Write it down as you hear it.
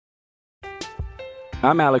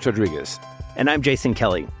I'm Alex Rodriguez. And I'm Jason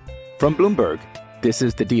Kelly. From Bloomberg, this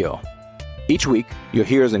is The Deal. Each week, you'll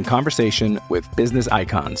hear us in conversation with business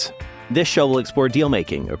icons. This show will explore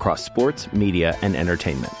deal-making across sports, media, and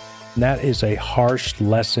entertainment. That is a harsh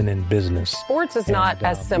lesson in business. Sports is not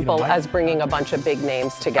as simple as bringing a bunch of big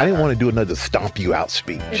names together. I didn't want to do another stomp you out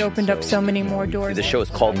speech. It opened up so many more doors. The show is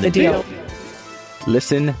called The Deal.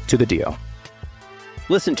 Listen to The Deal.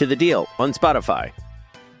 Listen to The Deal on Spotify.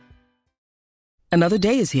 Another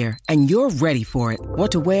day is here, and you're ready for it.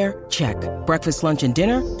 What to wear? Check. Breakfast, lunch, and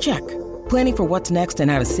dinner? Check. Planning for what's next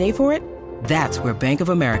and how to save for it? That's where Bank of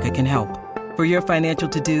America can help. For your financial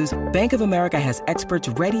to-dos, Bank of America has experts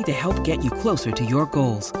ready to help get you closer to your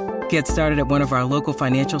goals. Get started at one of our local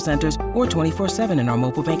financial centers or 24/7 in our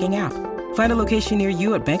mobile banking app. Find a location near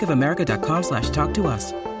you at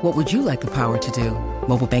bankofamerica.com/talktous. What would you like the power to do?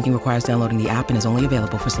 Mobile banking requires downloading the app and is only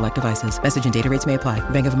available for select devices. Message and data rates may apply.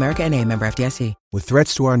 Bank of America N.A., member FDIC. With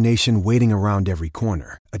threats to our nation waiting around every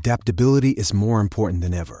corner, adaptability is more important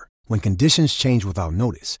than ever. When conditions change without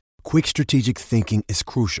notice, quick strategic thinking is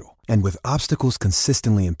crucial. And with obstacles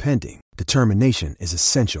consistently impending, determination is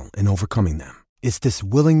essential in overcoming them. It's this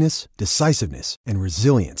willingness, decisiveness, and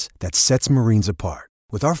resilience that sets Marines apart.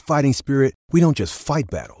 With our fighting spirit, we don't just fight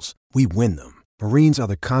battles, we win them. Marines are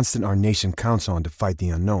the constant our nation counts on to fight the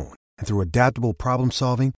unknown. And through adaptable problem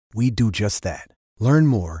solving, we do just that. Learn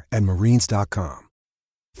more at marines.com.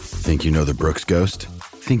 Think you know the Brooks Ghost?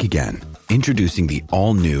 Think again. Introducing the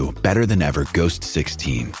all-new, better-than-ever Ghost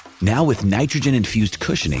 16. Now with nitrogen-infused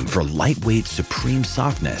cushioning for lightweight, supreme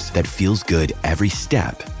softness that feels good every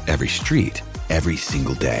step, every street, every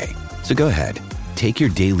single day. So go ahead, take your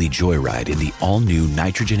daily joyride in the all-new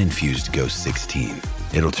nitrogen-infused Ghost 16.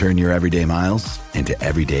 It'll turn your everyday miles into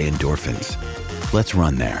everyday endorphins. Let's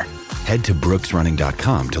run there. Head to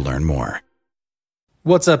brooksrunning.com to learn more.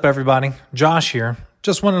 What's up, everybody? Josh here.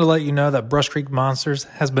 Just wanted to let you know that Brush Creek Monsters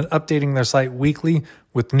has been updating their site weekly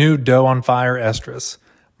with new Dough on Fire estrus.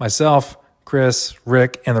 Myself, Chris,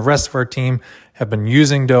 Rick, and the rest of our team have been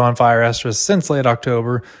using Dough on Fire estrus since late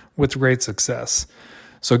October with great success.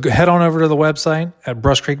 So head on over to the website at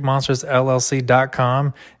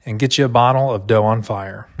brushcreekmonstersllc.com and get you a bottle of Dough on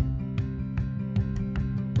Fire.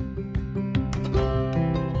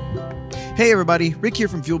 Hey everybody, Rick here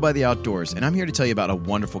from Fueled by the Outdoors, and I'm here to tell you about a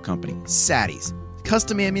wonderful company, Saddies,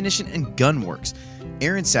 Custom Ammunition and Gunworks.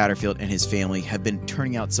 Aaron Satterfield and his family have been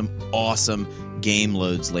turning out some awesome game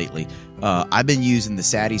loads lately. I've been using the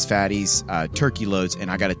Saddies Fatties turkey loads,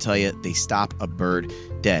 and I got to tell you, they stop a bird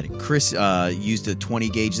dead. Chris used a 20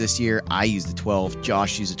 gauge this year. I used a 12.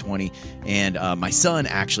 Josh used a 20. And my son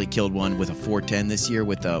actually killed one with a 410 this year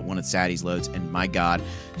with one of the Saddies loads. And my God,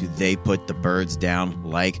 do they put the birds down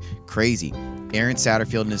like crazy. Aaron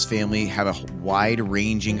Satterfield and his family have a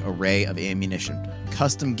wide-ranging array of ammunition.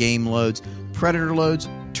 Custom game loads, predator loads,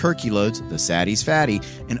 turkey loads, the Saddies Fatty,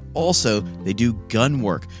 and also they do gun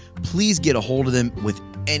work. Please get a hold of them with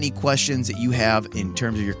any questions that you have in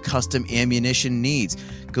terms of your custom ammunition needs.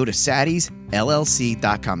 Go to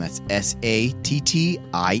saddiesllc.com. That's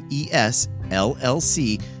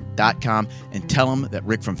SATTIESLLC.com and tell them that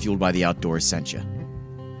Rick from Fueled by the Outdoors sent you.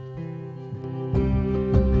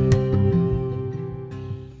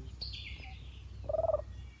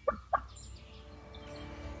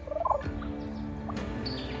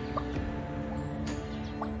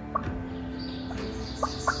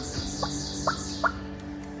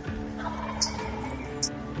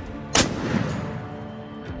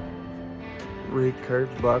 Kurt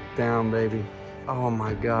buck down, baby. Oh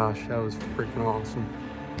my gosh, that was freaking awesome.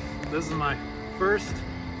 This is my first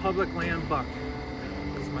public land buck.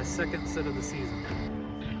 This is my second sit of the season.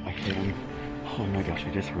 I hit him. Oh my gosh, I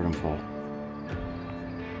just heard him fall.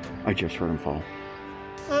 I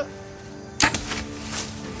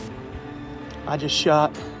just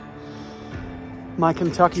shot my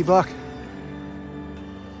Kentucky buck.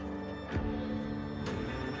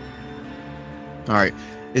 All right.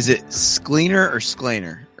 Is it Sklenar or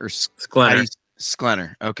Sklenar? Or Sklenar.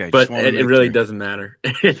 Sklenar. Okay. But it really doesn't matter.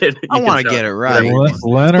 I want to get it right.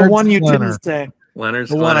 The one you didn't say. Leonard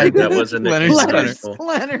Sklenar. That wasn't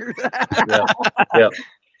Sklenar. Yeah.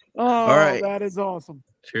 Oh, all right. That is awesome.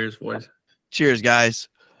 Cheers, boys. Cheers, guys.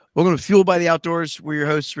 Welcome to Fueled by the Outdoors. We're your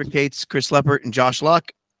hosts, Rick Cates, Chris Leppert, and Josh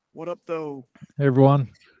Luck. What up, though? Hey, everyone.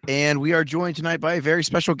 And we are joined tonight by a very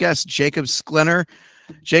special guest, Jacob Sklenar.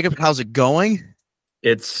 Jacob, how's it going?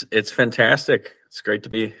 It's fantastic. It's great to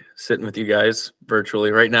be sitting with you guys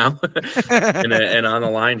virtually right now and on the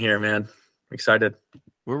line here, man. I'm excited.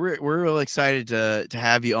 We're really excited to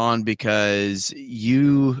have you on because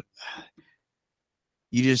you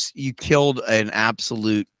killed an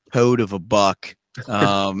absolute toad of a buck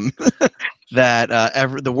that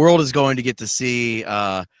the world is going to get to see.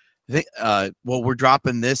 We're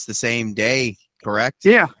dropping this the same day, correct?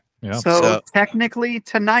 Yeah. Yeah. So technically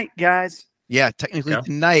tonight, guys. Yeah, technically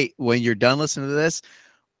tonight, when you're done listening to this,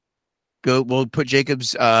 we'll put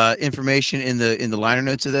Jacob's information in the liner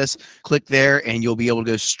notes of this. Click there and you'll be able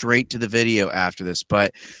to go straight to the video after this.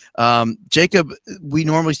 But Jacob, we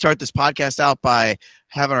normally start this podcast out by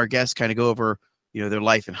having our guests kind of go over, their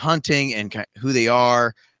life in hunting and who they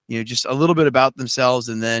are, just a little bit about themselves.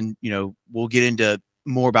 And then, we'll get into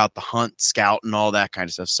more about the hunt, scout, and all that kind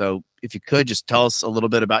of stuff. So if you could just tell us a little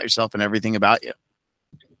bit about yourself and everything about you.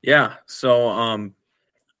 Yeah. So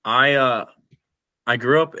I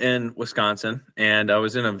grew up in Wisconsin, and I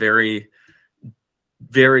was in a very,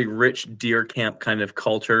 very rich deer camp kind of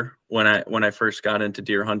culture when I first got into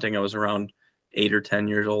deer hunting. I was around 8 or 10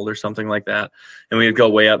 years old or something like that. And we would go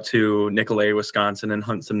way up to Nicolay, Wisconsin, and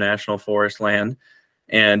hunt some national forest land.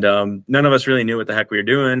 And none of us really knew what the heck we were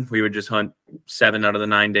doing. We would just hunt 7 out of the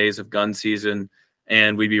 9 days of gun season,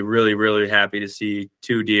 and we'd be really, really happy to see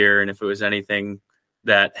 2 deer. And if it was anything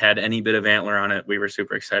that had any bit of antler on it, we were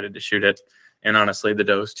super excited to shoot it. And honestly, the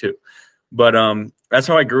does too. But that's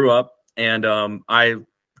how I grew up, and I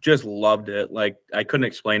just loved it. Like, I couldn't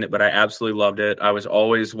explain it, but I absolutely loved it. I was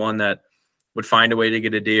always one that would find a way to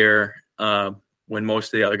get a deer when most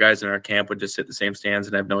of the other guys in our camp would just sit the same stands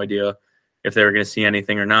and have no idea if they were going to see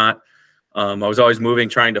anything or not. I was always moving,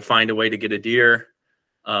 trying to find a way to get a deer.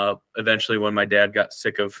 Eventually, when my dad got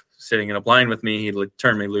sick of sitting in a blind with me, he'd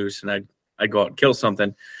turn me loose, and I'd go out and kill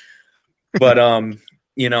something. But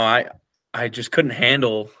I just couldn't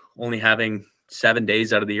handle only having 7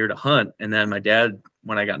 days out of the year to hunt. And then my dad,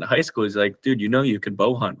 when I got into high school, he's like, dude, you can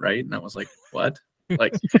bow hunt, right? And I was like, what?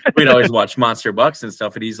 Like, we'd always watch monster bucks and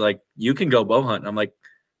stuff. And he's like, you can go bow hunt. And I'm like,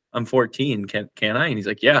 I'm 14. Can I? And he's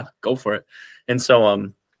like, yeah, go for it. And so I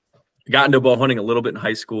got into bow hunting a little bit in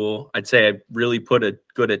high school. I'd say I really put a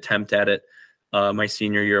good attempt at it my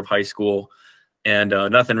senior year of high school. And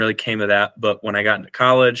nothing really came of that. But when I got into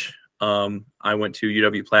college, I went to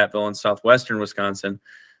UW-Platteville in southwestern Wisconsin,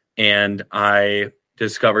 and I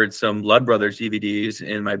discovered some Blood Brothers DVDs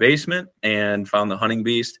in my basement and found The Hunting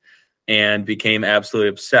Beast and became absolutely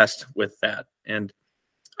obsessed with that. And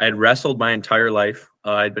I had wrestled my entire life.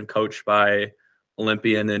 I'd been coached by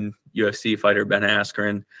Olympian and UFC fighter Ben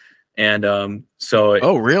Askren. And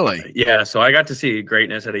Oh, really? Yeah. So I got to see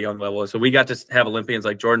greatness at a young level. So we got to have Olympians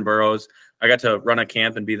like Jordan Burroughs. I got to run a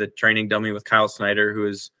camp and be the training dummy with Kyle Snyder,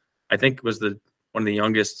 who I think was one of the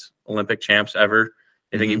youngest Olympic champs ever.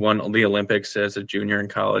 I think he won the Olympics as a junior in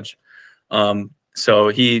college. So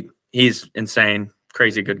he's insane,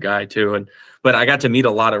 crazy good guy too. But I got to meet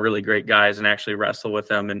a lot of really great guys and actually wrestle with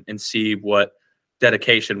them and see what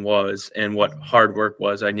dedication was and what hard work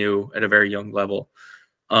was. I knew at a very young level.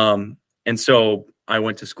 And so I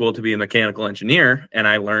went to school to be a mechanical engineer, and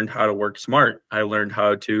I learned how to work smart. I learned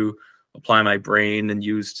how to apply my brain and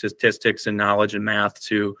use statistics and knowledge and math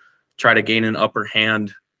to try to gain an upper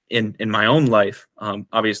hand in my own life.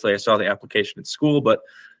 Obviously I saw the application at school, but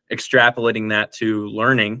extrapolating that to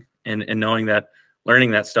learning and knowing that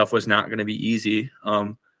learning that stuff was not going to be easy.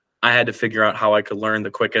 I had to figure out how I could learn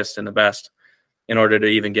the quickest and the best in order to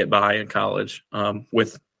even get by in college,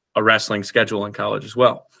 with a wrestling schedule in college as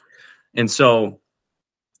well. And so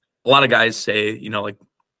a lot of guys say, like,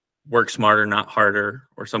 work smarter, not harder,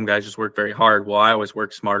 or some guys just work very hard. Well, I always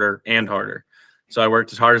worked smarter and harder. So I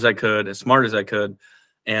worked as hard as I could, as smart as I could.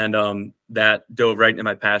 And that dove right into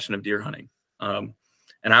my passion of deer hunting. And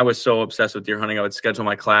I was so obsessed with deer hunting, I would schedule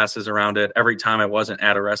my classes around it. Every time I wasn't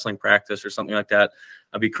at a wrestling practice or something like that,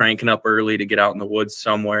 I'd be cranking up early to get out in the woods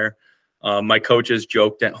somewhere. My coaches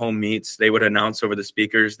joked at home meets. They would announce over the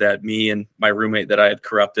speakers that me and my roommate that I had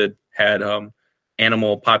corrupted had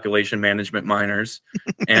animal population management minors.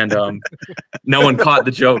 And no one caught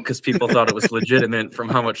the joke because people thought it was legitimate from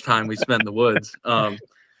how much time we spent in the woods.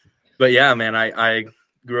 But yeah, man, I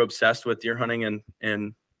grew obsessed with deer hunting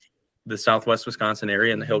in the Southwest Wisconsin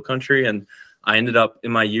area in the hill country. And I ended up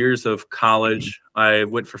in my years of college, I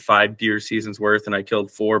went for 5 deer seasons worth, and I killed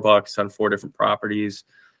 4 bucks on 4 different properties.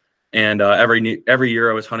 And every year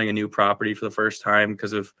I was hunting a new property for the first time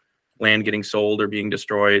because of land getting sold or being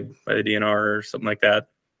destroyed by the DNR or something like that,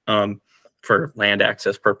 for land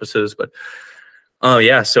access purposes. But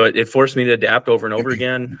yeah, so it forced me to adapt over and over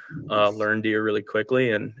again, learn deer really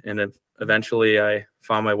quickly. And eventually I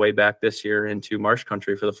found my way back this year into marsh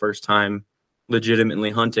country for the first time, legitimately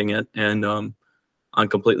hunting it, and on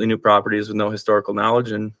completely new properties with no historical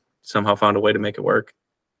knowledge, and somehow found a way to make it work.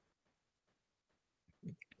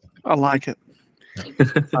 I like it.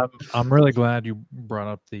 I'm really glad you brought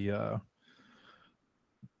up the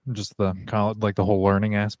just the kind of like the whole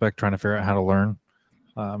learning aspect, trying to figure out how to learn.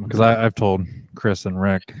 Because I've told Chris and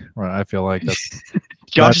Rick, right, I feel like that's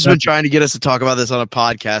Josh has been trying to get us to talk about this on a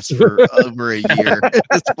podcast for over a year at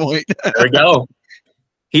this point. There we go.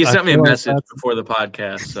 He sent me a message before the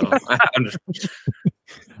podcast, so I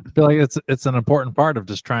feel like it's an important part of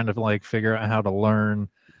just trying to like figure out how to learn,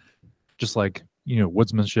 just like,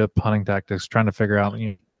 woodsmanship, hunting tactics, trying to figure out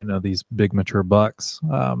these big mature bucks.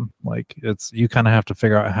 Like you kind of have to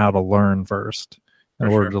figure out how to learn first in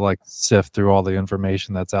order to like sift through all the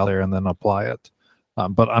information that's out there and then apply it.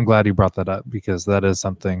 But I'm glad you brought that up, because that is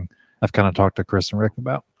something I've kind of talked to Chris and Rick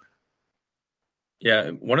about. Yeah,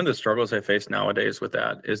 one of the struggles I face nowadays with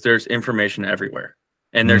that is there's information everywhere.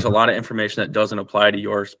 And there's a lot of information that doesn't apply to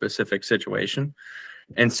your specific situation.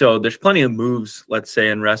 And so there's plenty of moves, let's say,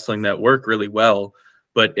 in wrestling that work really well.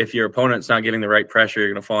 But if your opponent's not giving the right pressure, you're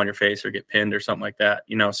going to fall on your face or get pinned or something like that.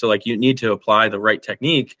 So like you need to apply the right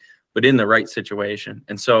technique, but in the right situation.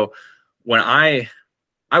 And so when I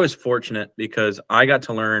was fortunate because I got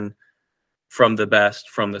to learn from the best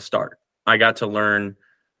from the start. I got to learn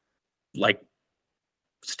like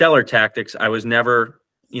stellar tactics. I was never,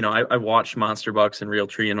 I watched Monster Bucks and Real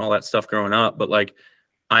Tree and all that stuff growing up, but like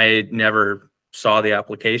I never saw the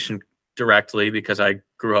application directly because I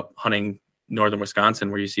grew up hunting northern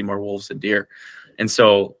Wisconsin where you see more wolves than deer. And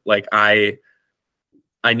so like I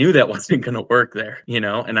knew that wasn't going to work there,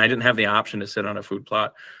 and I didn't have the option to sit on a food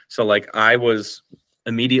plot. So like I was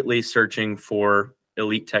immediately searching for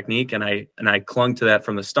elite technique, and I clung to that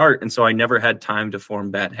from the start. And so I never had time to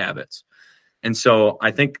form bad habits. And so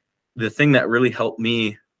I think the thing that really helped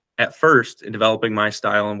me at first in developing my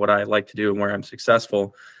style and what I like to do and where I'm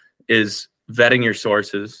successful is vetting your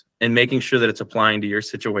sources and making sure that it's applying to your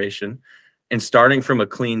situation and starting from a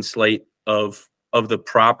clean slate of the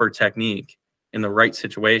proper technique in the right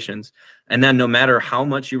situations. And then no matter how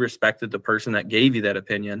much you respected the person that gave you that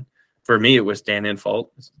opinion, for me, it was Dan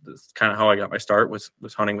Infault. That's kind of how I got my start, was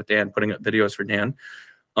hunting with Dan, putting up videos for Dan.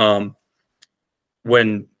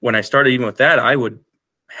 When I started even with that, I would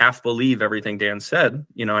half believe everything Dan said.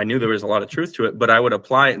 I knew there was a lot of truth to it, but I would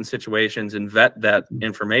apply it in situations and vet that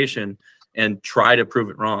information and try to prove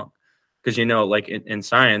it wrong. Because, like in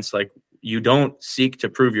science, like you don't seek to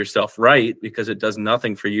prove yourself right, because it does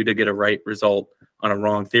nothing for you to get a right result on a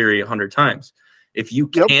wrong theory 100 times. If you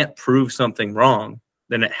can't prove something wrong,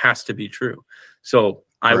 then it has to be true. So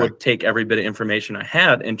I would take every bit of information I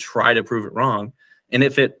had and try to prove it wrong. And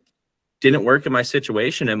if it didn't work in my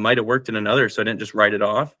situation, it might have worked in another. So I didn't just write it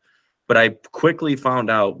off, but I quickly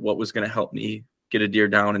found out what was going to help me get a deer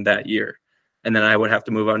down in that year. And then I would have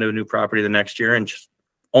to move on to a new property the next year and just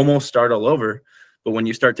almost start all over. But when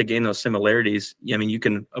you start to gain those similarities, you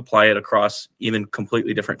can apply it across even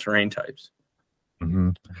completely different terrain types. Mm-hmm.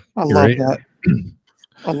 I love that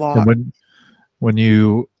a lot. And when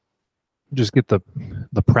you just get the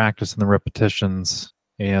practice and the repetitions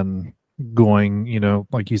and going,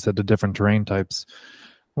 like you said, to different terrain types,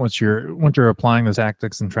 once you're applying those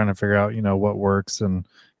tactics and trying to figure out, what works, and,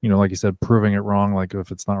 like you said, proving it wrong, like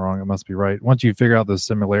if it's not wrong, it must be right. Once you figure out those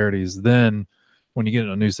similarities, then when you get in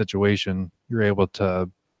a new situation, you're able to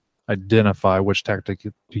identify which tactic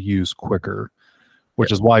to use quicker,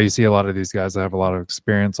 which is why you see a lot of these guys that have a lot of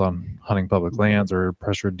experience on hunting public lands or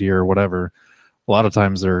pressured deer or whatever. A lot of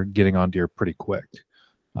times they're getting on deer pretty quick.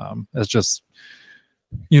 It's just,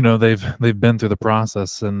 they've been through the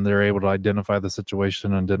process and they're able to identify the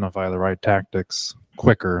situation and identify the right tactics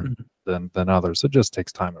quicker than others. It just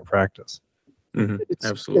takes time and practice. Mm-hmm.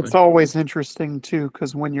 Absolutely. It's always interesting too,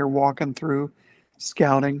 because when you're walking through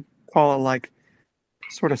scouting, call it like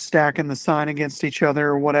sort of stacking the sign against each other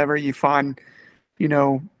or whatever, you find,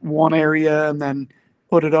 one area and then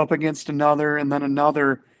put it up against another and then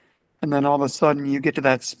another. And then all of a sudden you get to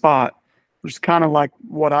that spot, which is kind of like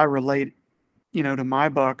what I relate, to my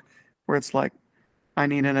buck, where it's like, I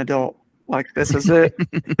need an adult. Like, this is it.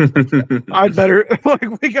 I better,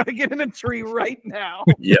 we got to get in a tree right now.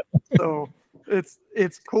 Yeah. So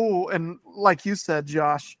it's cool. And like you said,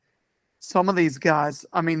 Josh, some of these guys,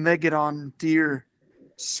 they get on deer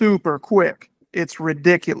super quick. It's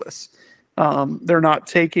ridiculous. They're not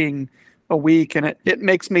taking a week. And it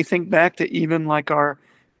makes me think back to even like our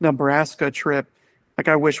Nebraska trip. Like,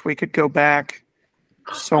 I wish we could go back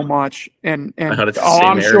so much. And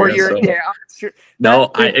I'm sure you're, so. Yeah, I'm sure.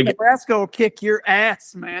 No, Nebraska will kick your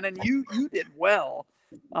ass, man. And you did well.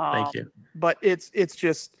 Thank you. But it's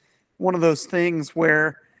just one of those things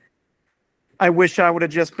where I wish I would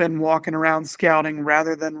have just been walking around scouting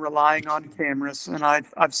rather than relying on cameras. And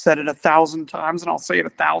I've said it 1,000 times, and I'll say it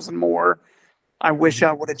 1,000 more. I wish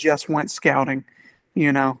I would have just went scouting,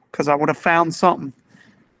 because I would have found something.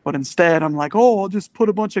 But instead, I'm like, oh, I'll just put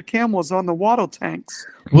a bunch of camels on the wattle tanks.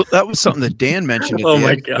 Well, that was something that Dan mentioned at Oh the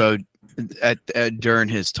my expo during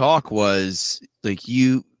his talk was like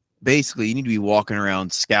you need to be walking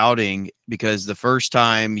around scouting because the first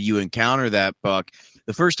time you encounter that buck,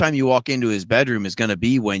 the first time you walk into his bedroom is going to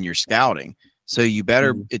be when you're scouting. So you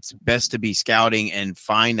better, it's best to be scouting and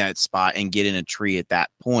find that spot and get in a tree at that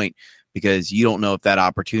point because you don't know if that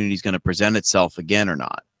opportunity is going to present itself again or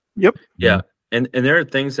not. Yep. Yeah. And there are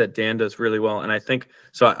things that Dan does really well. And I think,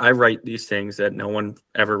 so I write these things that no one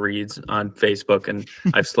ever reads on Facebook, and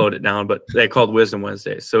I've slowed it down, but they're called Wisdom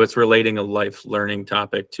Wednesdays. So it's relating a life learning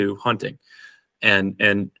topic to hunting and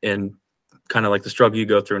kind of like the struggle you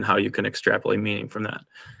go through and how you can extrapolate meaning from that.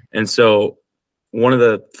 And so one of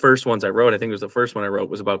the first ones I wrote, I think it was the first one I wrote,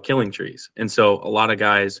 was about killing trees. And so a lot of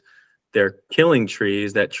guys, they're killing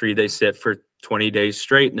trees. That tree they sit for 20 days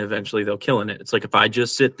straight and eventually they'll kill in it. It's like, if I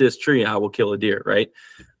just sit this tree, I will kill a deer, right?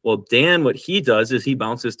 Well, Dan, what he does is he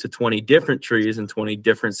bounces to 20 different trees and 20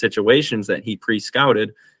 different situations that he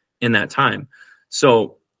pre-scouted in that time.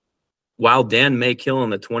 So while Dan may kill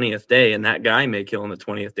on the 20th day and that guy may kill on the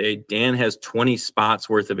 20th day, Dan has 20 spots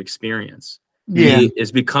worth of experience. Yeah. He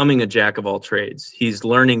is becoming a jack of all trades. He's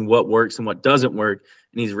learning what works and what doesn't work,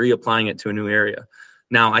 and he's reapplying it to a new area.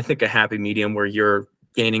 Now, I think a happy medium where you're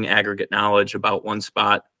gaining aggregate knowledge about one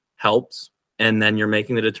spot helps, and then you're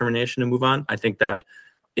making the determination to move on. I think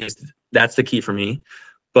that's the key for me.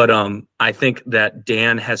 But I think that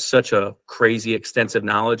Dan has such a crazy extensive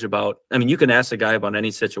knowledge about, I mean, you can ask a guy about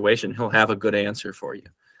any situation, he'll have a good answer for you.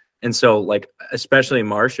 And so, like, especially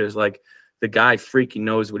Marsh is like, the guy freaking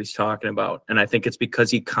knows what he's talking about. And I think it's because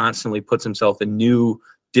he constantly puts himself in new,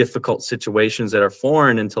 difficult situations that are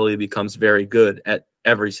foreign until he becomes very good at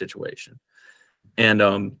every situation. And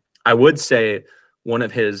I would say one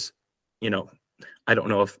of his, I don't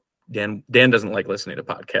know if Dan doesn't like listening to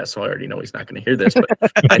podcasts, so I already know he's not going to hear this, but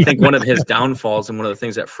I think one of his downfalls and one of the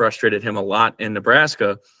things that frustrated him a lot in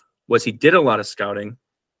Nebraska was he did a lot of scouting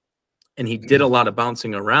and he did a lot of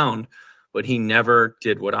bouncing around, but he never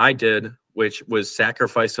did what I did, which was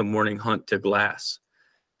sacrifice a morning hunt to glass.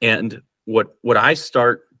 And what I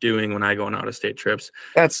start doing when I go on out-of-state trips,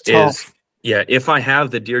 that's tough. Is, yeah, if I have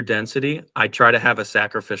the deer density, I try to have a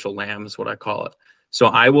sacrificial lamb is what I call it. So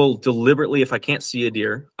I will deliberately, if I can't see a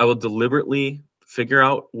deer, I will deliberately figure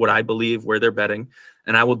out what I believe where they're bedding,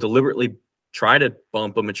 and I will deliberately try to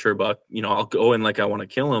bump a mature buck. I'll go in like I want to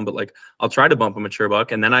kill him, but like I'll try to bump a mature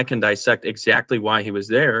buck, and then I can dissect exactly why he was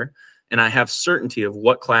there. And I have certainty of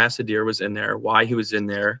what class of deer was in there, why he was in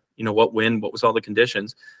there, what wind, what was all the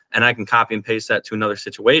conditions. And I can copy and paste that to another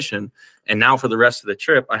situation. And now for the rest of the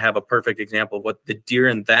trip, I have a perfect example of what the deer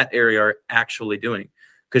in that area are actually doing.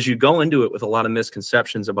 Because you go into it with a lot of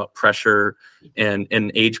misconceptions about pressure and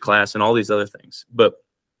age class and all these other things. But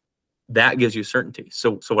that gives you certainty.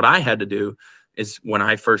 So what I had to do is when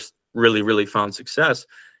I first really, really found success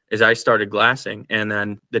is I started glassing. And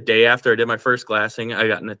then the day after I did my first glassing, I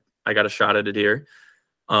got a shot at a deer.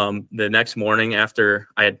 The next morning after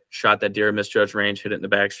I had shot that deer, misjudged range, hit it in the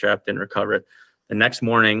back strap, didn't recover it. The next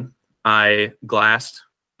morning I glassed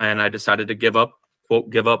and I decided to give up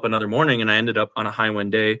another morning. And I ended up on a high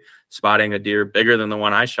wind day spotting a deer bigger than the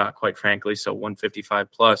one I shot, quite frankly. So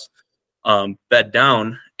 155 plus, bed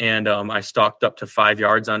down. And I stalked up to 5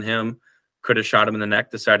 yards on him, could have shot him in the neck,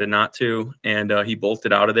 decided not to. And he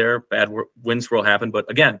bolted out of there. Bad wind swirl happened. But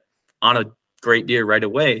again, on a great deer right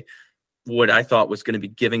away, what I thought was going to be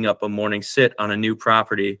giving up a morning sit on a new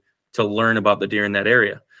property to learn about the deer in that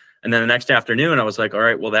area. And then the next afternoon, I was like, all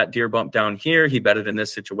right, well, that deer bumped down here. He bedded in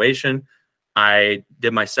this situation. I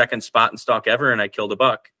did my second spot and stalk ever, and I killed a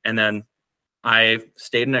buck. And then I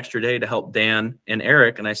stayed an extra day to help Dan and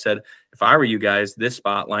Eric. And I said, if I were you guys, this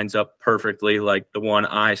spot lines up perfectly like the one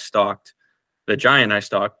I stalked, the giant I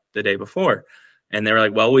stalked the day before. And they were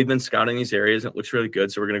like, well, we've been scouting these areas. And it looks really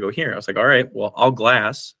good. So we're going to go here. I was like, all right, well, I'll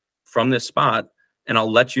glass from this spot and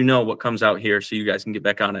I'll let you know what comes out here so you guys can get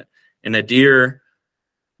back on it. And the deer,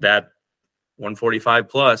 that 145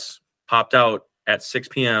 plus, popped out at 6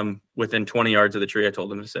 p.m. within 20 yards of the tree I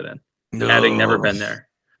told him to sit in, having never been there.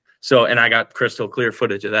 So, and I got crystal clear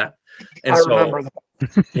footage of that. And remember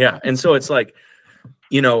that. Yeah. And so it's like,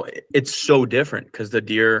 it's so different because the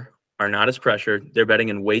deer are not as pressured. They're bedding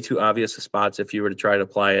in way too obvious spots if you were to try to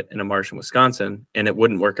apply it in a marsh in Wisconsin, and it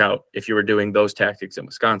wouldn't work out if you were doing those tactics in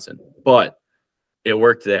Wisconsin. But it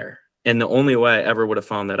worked there. And the only way I ever would have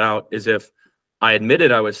found that out is if I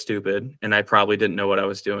admitted I was stupid and I probably didn't know what I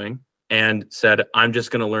was doing and said, I'm just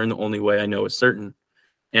going to learn the only way I know is certain.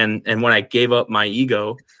 And when I gave up my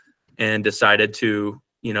ego and decided to,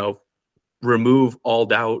 remove all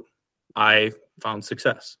doubt, I found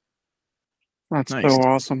success. That's Nice. so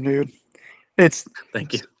awesome, dude.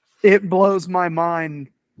 Thank you. It blows my mind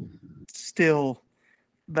still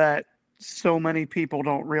that so many people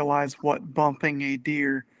don't realize what bumping a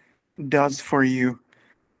deer does for you.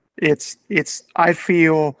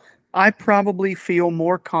 I probably feel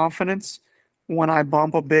more confidence when I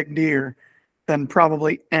bump a big deer than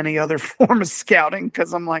probably any other form of scouting,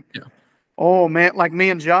 because I'm like, oh man, like me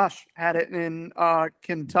and Josh had it in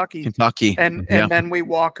Kentucky. And then we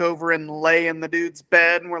walk over and lay in the dude's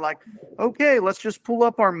bed and we're like, okay, let's just pull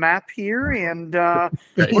up our map here and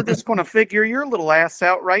we're just going to figure your little ass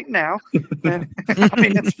out right now. And I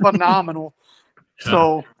mean, it's phenomenal.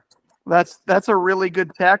 So that's a really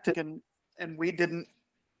good tactic, and we didn't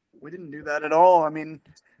do that at all. I mean,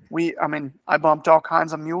 I bumped all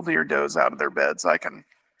kinds of mule deer does out of their beds. I can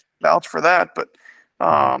vouch for that, but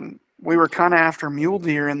we were kind of after mule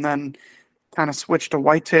deer and then kind of switched to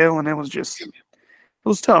whitetail, and it was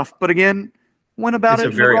tough. But again, went about it.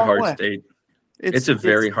 It's a very hard way. state. It's a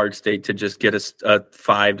very hard state to just get a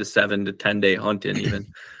 5 to 7 to 10 day hunt in,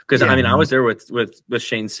 even because I mean I was there with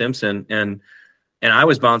Shane Simpson, and I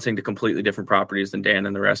was bouncing to completely different properties than Dan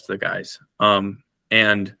and the rest of the guys.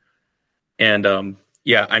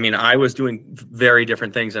 Yeah, I mean I was doing very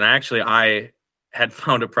different things, and actually I had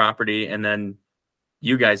found a property, and then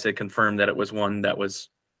you guys had confirmed that it was one that was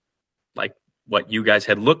like what you guys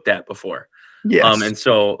had looked at before. Yes. And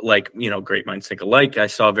so like, great minds think alike. I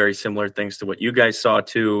saw very similar things to what you guys saw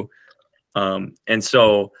too. And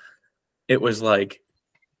so it was like,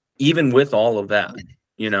 even with all of that,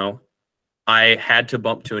 I had to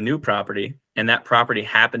bump to a new property, and that property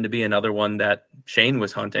happened to be another one that Shane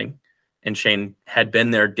was hunting, and Shane had been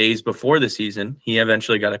there days before the season. He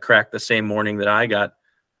eventually got a crack the same morning that I got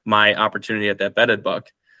my opportunity at that bedded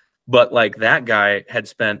buck. But like that guy had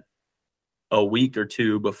spent a week or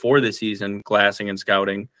two before the season glassing and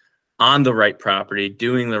scouting on the right property,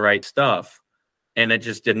 doing the right stuff. And it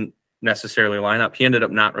just didn't necessarily line up. He ended up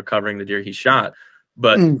not recovering the deer he shot,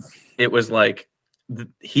 but it was like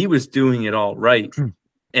he was doing it all right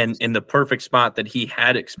and in the perfect spot that he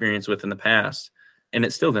had experience with in the past, and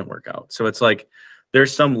it still didn't work out. So it's like,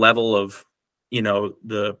 there's some level of,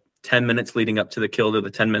 the 10 minutes leading up to the kill to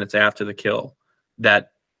the 10 minutes after the kill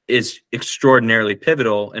that is extraordinarily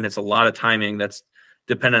pivotal, and it's a lot of timing that's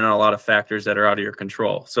dependent on a lot of factors that are out of your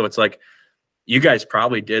control. So it's like, you guys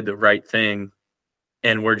probably did the right thing,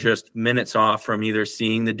 and we're just minutes off from either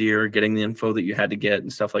seeing the deer, getting the info that you had to get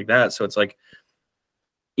and stuff like that. So it's like,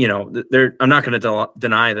 I'm not going to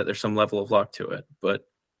deny that there's some level of luck to it, but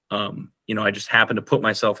I just happened to put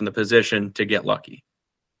myself in the position to get lucky.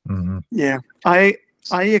 Mm-hmm. Yeah. I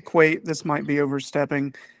equate, this might be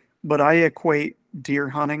overstepping, but I equate deer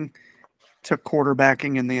hunting to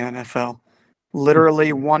quarterbacking in the NFL.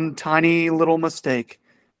 Literally one tiny little mistake.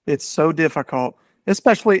 It's so difficult,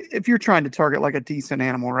 especially if you're trying to target like a decent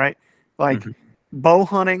animal, right? Like bow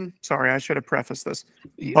hunting. Sorry, I should have prefaced this.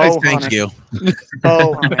 Bow hunting.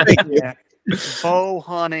 Bow hunting. Yeah. Bow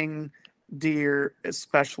hunting deer,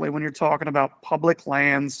 especially when you're talking about public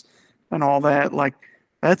lands and all that, like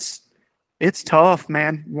it's tough,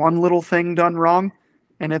 man. One little thing done wrong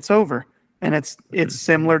and it's over. And it's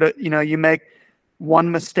similar to, you make one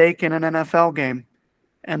mistake in an NFL game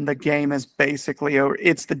and the game is basically over.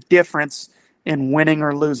 It's the difference in winning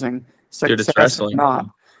or losing. Dude, it's wrestling. Not.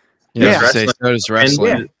 So does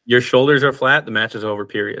wrestling. And your shoulders are flat, the match is over,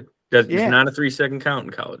 period. It's not a 3-second count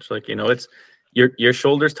in college. Like, it's your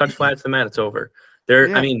shoulders touch flat to the mat, it's over.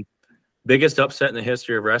 I mean, biggest upset in the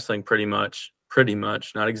history of wrestling, pretty much,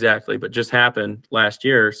 not exactly, but just happened last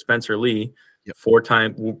year. Spencer Lee,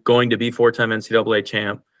 going to be 4-time NCAA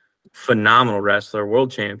champ, phenomenal wrestler,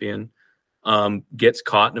 world champion, gets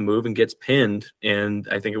caught in a move and gets pinned. And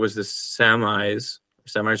I think it was the semis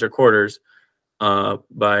or quarters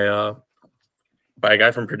by a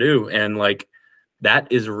guy from Purdue. And like,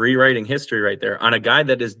 that is rewriting history right there on a guy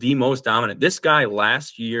that is the most dominant. This guy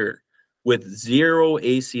last year with 0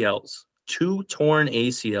 ACLs, 2 torn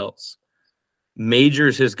ACLs,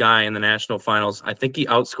 majors his guy in the national finals. I think he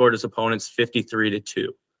outscored his opponents 53-2.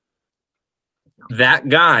 That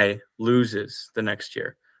guy loses the next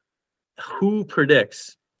year. Who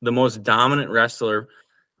predicts the most dominant wrestler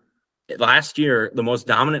last year, the most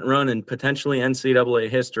dominant run in potentially NCAA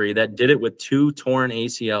history that did it with 2 torn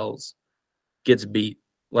ACLs gets beat?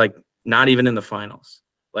 Like, not even in the finals.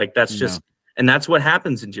 Like, that's just, and that's what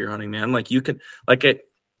happens in deer hunting, man. Like, you could,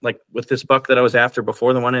 like with this buck that I was after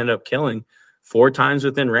before the one I ended up killing, 4 times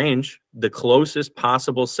within range, the closest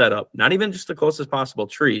possible setup, not even just the closest possible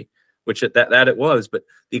tree, which that it was, but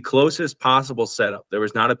the closest possible setup. There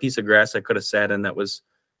was not a piece of grass I could have sat in that was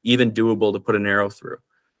even doable to put an arrow through.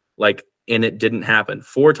 Like, and it didn't happen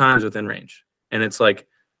 4 times within range. And it's like,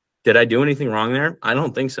 did I do anything wrong there? I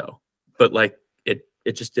don't think so. But like,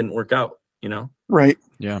 it just didn't work out, you know? Right.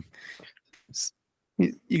 Yeah.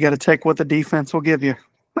 You got to take what the defense will give you.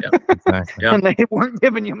 Yeah, exactly. And they weren't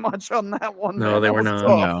giving you much on that one. No, man. they That were was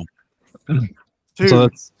not. tough. No. So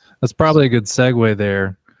that's probably a good segue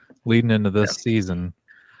there leading into this season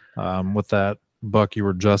with that buck you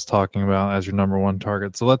were just talking about as your number 1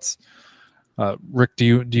 target. So let's Rick, do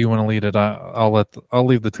you want to lead it? I'll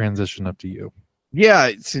leave the transition up to you.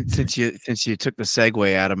 Yeah, since you took the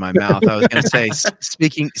segue out of my mouth, I was going to say,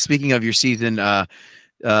 speaking of your season,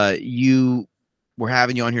 you we're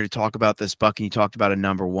having you on here to talk about this buck, and you talked about a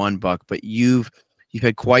number 1 buck, but you've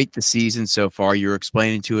had quite the season so far. You were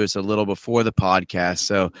explaining to us a little before the podcast,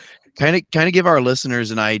 so kind of give our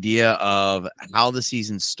listeners an idea of how the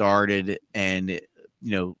season started, and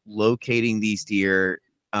locating these deer,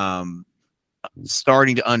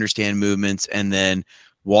 starting to understand movements, and then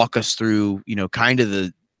walk us through, kind of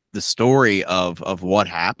the story of what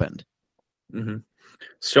happened. Mm-hmm.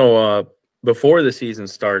 So before the season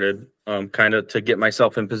started, kind of to get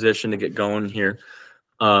myself in position to get going here,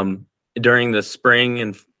 during the spring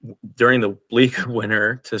and during the bleak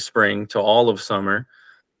winter to spring to all of summer,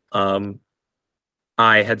 I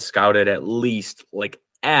had scouted at least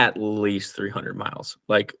 300 miles.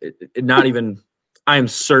 Like not even, I am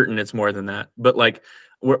certain it's more than that, but like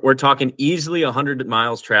we're talking easily 100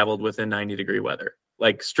 miles traveled within 90-degree weather,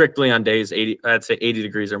 like strictly on days 80, I'd say 80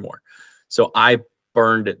 degrees or more. So I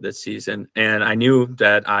burned it this season, and I knew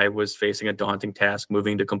that I was facing a daunting task,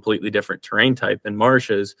 moving to completely different terrain type in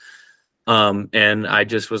marshes. And I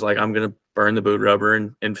just was like, I'm going to burn the boot rubber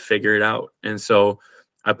and figure it out. And so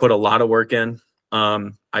I put a lot of work in.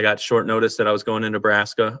 I got short notice that I was going to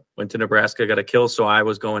Nebraska, went to Nebraska, got a kill. So I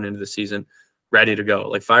was going into the season ready to go,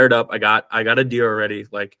 like fired up. I got a deer already.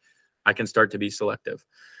 Like I can start to be selective.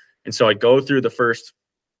 And so I go through the first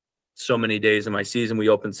so many days of my season. We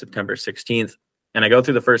opened September 16th, and I go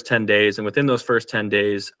through the first 10 days. And within those first 10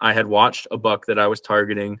 days, I had watched a buck that I was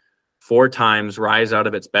targeting 4 times rise out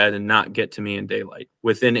of its bed and not get to me in daylight.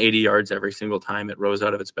 Within 80 yards every single time it rose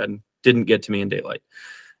out of its bed and didn't get to me in daylight.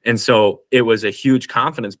 And so it was a huge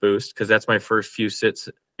confidence boost, because that's my first few sits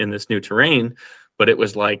in this new terrain. But it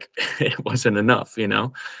was like, it wasn't enough,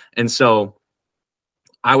 And so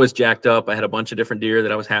I was jacked up. I had a bunch of different deer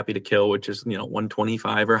that I was happy to kill, which is,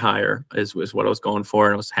 125 or higher is what I was going for.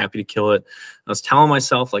 And I was happy to kill it. I was telling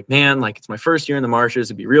myself, like, man, like it's my first year in the marshes.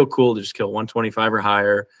 It'd be real cool to just kill 125 or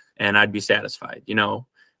higher, and I'd be satisfied,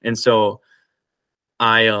 And so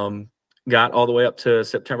I got all the way up to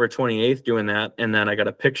September 28th doing that. And then I got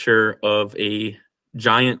a picture of a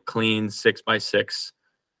giant clean 6x6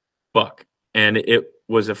 buck. And it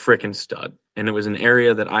was a freaking stud. And it was an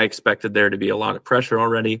area that I expected there to be a lot of pressure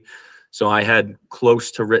already. So I had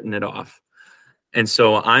close to written it off. And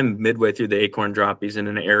so I'm midway through the acorn drop. He's in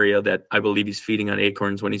an area that I believe he's feeding on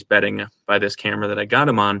acorns when he's bedding by this camera that I got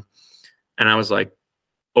him on. And I was like,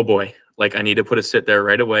 oh boy, like I need to put a sit there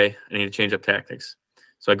right away. I need to change up tactics.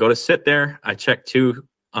 So I go to sit there. I check 2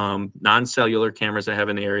 non-cellular cameras I have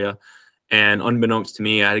in the area. And unbeknownst to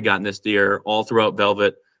me, I had gotten this deer all throughout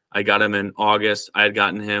velvet. I got him in August. I had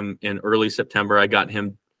gotten him in early September. I got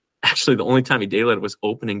him, actually the only time he daylighted was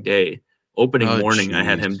opening day. Morning, geez. I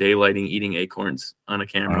had him daylighting, eating acorns on a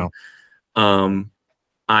camera. Wow.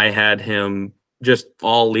 I had him just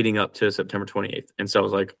all leading up to September 28th. And so I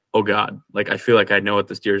was like, oh God, like I feel like I know what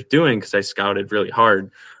this deer is doing, because I scouted really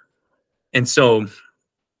hard. And so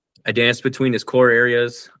I danced between his core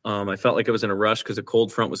areas. I felt like I was in a rush because a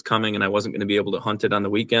cold front was coming and I wasn't going to be able to hunt it on the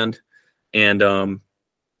weekend. And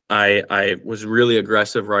I was really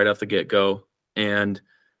aggressive right off the get-go, and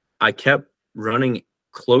I kept running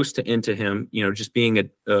close to into him, just being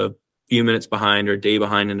a few minutes behind or a day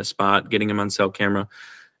behind in a spot, getting him on cell camera.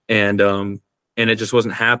 And it just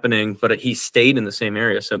wasn't happening, but he stayed in the same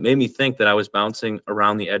area. So it made me think that I was bouncing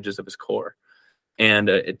around the edges of his core. And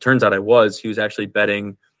it turns out he was actually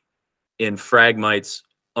bedding in phragmites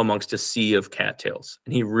amongst a sea of cattails.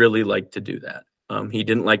 And he really liked to do that. He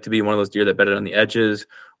didn't like to be one of those deer that bedded on the edges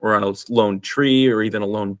or on a lone tree or even a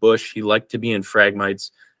lone bush. He liked to be in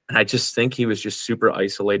phragmites. And I just think he was just super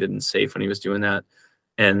isolated and safe when he was doing that.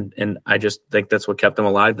 And I just think that's what kept him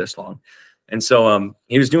alive this long. And so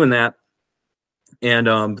he was doing that.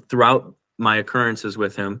 And throughout my occurrences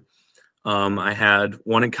with him, I had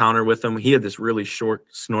one encounter with him. He had this really short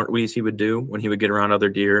snort wheeze he would do when he would get around other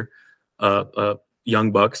deer,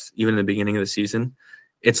 young bucks, even in the beginning of the season.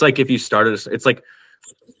 It's like if you started, it's like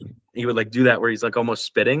he would like do that where he's like almost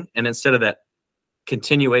spitting. And instead of that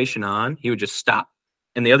continuation on, he would just stop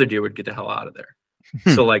and the other deer would get the hell out of there.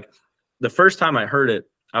 So like the first time I heard it,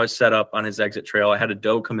 I was set up on his exit trail. I had a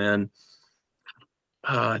doe come in.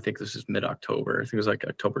 I think this is mid-October. I think it was like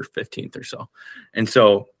October 15th or so. And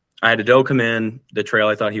so I had a doe come in the trail.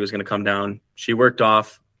 I thought he was going to come down. She worked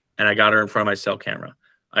off, and I got her in front of my cell camera.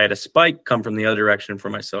 I had a spike come from the other direction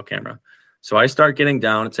from my cell camera. So I start getting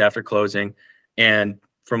down. It's after closing. And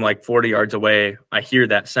from like 40 yards away, I hear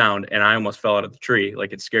that sound, and I almost fell out of the tree.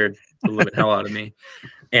 Like it scared the living hell out of me.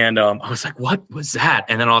 And I was like, what was that?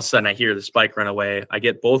 And then all of a sudden I hear the spike run away. I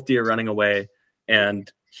get both deer running away,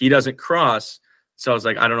 and he doesn't cross. So I was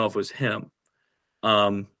like, I don't know if it was him.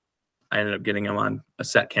 I ended up getting him on a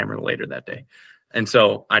set camera later that day. And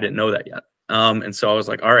so I didn't know that yet. And so I was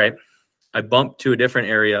like, all right. I bumped to a different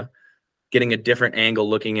area, getting a different angle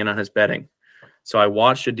looking in on his bedding. So I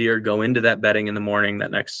watched a deer go into that bedding in the morning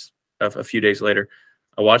a few days later.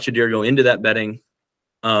 I watched a deer go into that bedding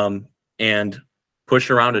and push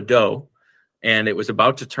around a doe, and it was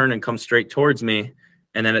about to turn and come straight towards me,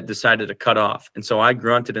 and then it decided to cut off. And so I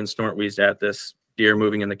grunted and snort wheezed at this deer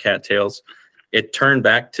moving in the cattails. It turned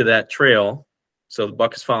back to that trail. So the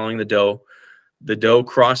buck is following the doe. The doe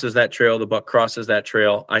crosses that trail. The buck crosses that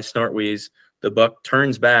trail. I snort wheeze. The buck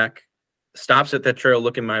turns back, stops at that trail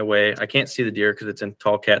looking my way. I can't see the deer because it's in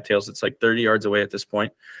tall cattails. It's like 30 yards away at this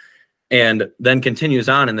point. And then continues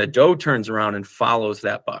on, and the doe turns around and follows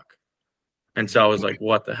that buck. And so I was like,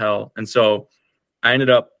 what the hell? And so I ended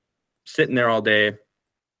up sitting there all day.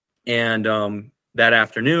 And that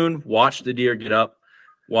afternoon, watched the deer get up,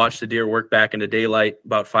 watched the deer work back into daylight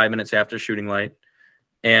about 5 minutes after shooting light.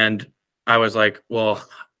 And I was like, well,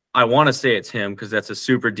 I want to say it's him because that's a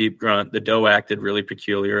super deep grunt. The doe acted really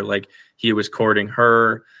peculiar. Like he was courting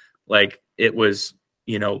her. Like it was,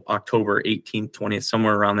 October 18th, 20th,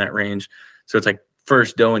 somewhere around that range. So it's like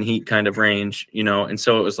first doe and heat kind of range, And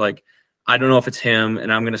so it was like, I don't know if it's him,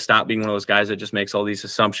 and I'm going to stop being one of those guys that just makes all these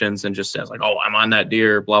assumptions and just says like, oh, I'm on that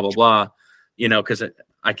deer, blah, blah, blah, because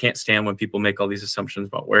I can't stand when people make all these assumptions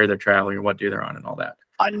about where they're traveling or what deer they're on and all that.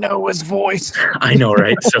 I know his voice. I know,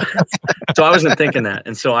 right? So I wasn't thinking that.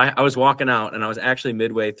 And so I was walking out, and I was actually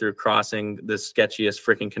midway through crossing the sketchiest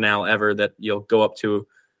freaking canal ever that you'll go up to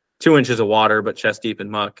 2 inches of water, but chest deep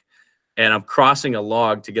in muck. And I'm crossing a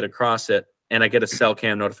log to get across it, and I get a cell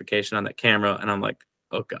cam notification on that camera, and I'm like,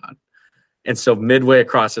 oh, God. And so midway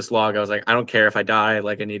across this log, I was like, I don't care if I die.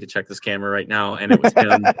 Like, I need to check this camera right now. And it was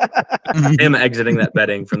him exiting that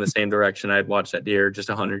bedding from the same direction I had watched that deer just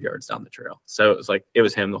 100 yards down the trail. So it was like, it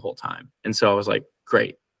was him the whole time. And so I was like,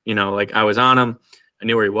 great. Like I was on him. I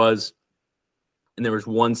knew where he was. And there was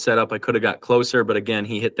one setup I could have got closer. But again,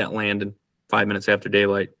 he hit that land in 5 minutes after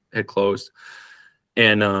daylight had closed.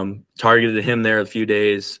 And targeted him there a few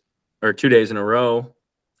days or 2 days in a row.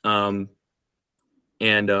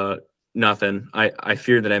 Nothing. I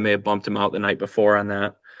fear that I may have bumped him out the night before on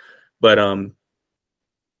that, but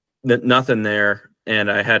nothing there.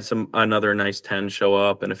 And I had another nice 10 show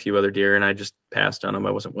up and a few other deer, and I just passed on them.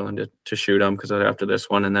 I wasn't willing to shoot them because after this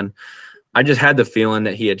one, and then I just had the feeling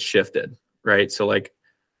that he had shifted, right? So like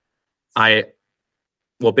sorry,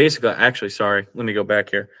 let me go back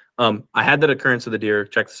here. I had that occurrence of the deer,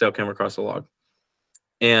 checked the cell camera across the log,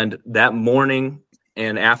 and that morning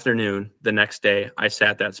and afternoon, the next day, I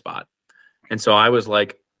sat that spot. And so I was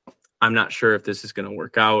like, I'm not sure if this is going to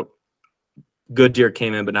work out. Good deer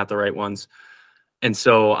came in, but not the right ones. And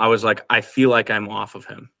so I was like, I feel like I'm off of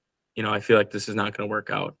him. I feel like this is not going to work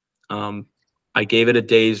out. I gave it a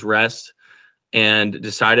day's rest and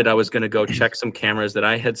decided I was going to go check some cameras that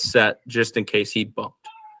I had set just in case he bumped.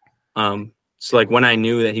 So like when I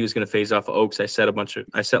knew that he was going to phase off of Oaks, I set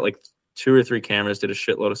like 2 or 3 cameras, did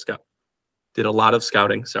a lot of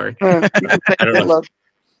scouting. Sorry. I don't know.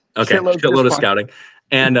 Okay, shitload of scouting.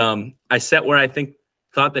 And I set where I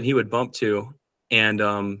thought that he would bump to. And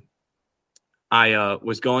I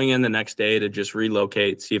was going in the next day to just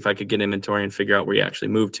relocate, see if I could get inventory and figure out where he actually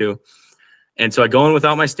moved to. And so I go in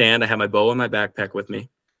without my stand. I had my bow in my backpack with me.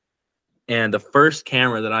 And the first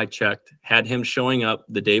camera that I checked had him showing up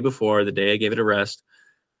the day before, the day I gave it a rest,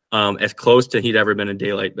 as close to he'd ever been in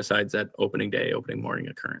daylight besides that opening morning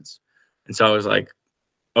occurrence. And so I was like,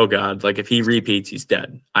 oh God, like if he repeats, he's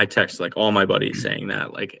dead. I text like all my buddies saying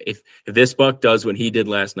that, like if this buck does what he did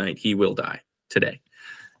last night, he will die today.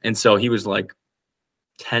 And so he was like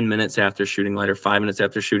 10 minutes after shooting light or 5 minutes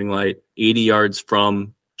after shooting light, 80 yards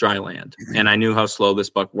from dry land. And I knew how slow this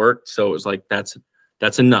buck worked. So it was like, that's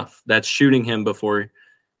enough. That's shooting him before,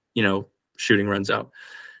 shooting runs out.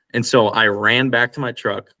 And so I ran back to my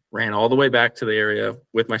truck, ran all the way back to the area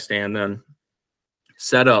with my stand, then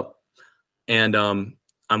set up. And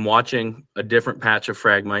I'm watching a different patch of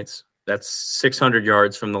fragmites that's 600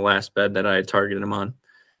 yards from the last bed that I had targeted him on.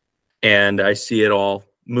 And I see it all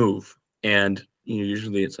move. And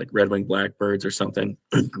usually it's like red-winged blackbirds or something,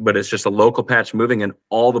 but it's just a local patch moving, and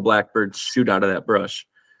all the blackbirds shoot out of that brush.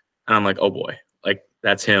 And I'm like, oh boy, like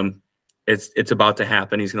that's him. It's about to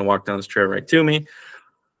happen. He's going to walk down this trail right to me.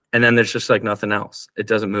 And then there's just like nothing else. It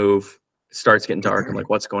doesn't move. It starts getting dark. I'm like,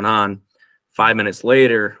 what's going on? 5 minutes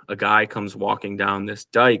later, a guy comes walking down this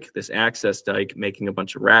dike, this access dike, making a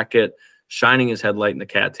bunch of racket, shining his headlight in the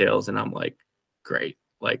cattails. And I'm like, great.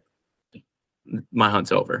 Like, my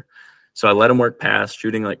hunt's over. So I let him work past,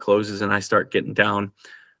 shooting like closes, and I start getting down.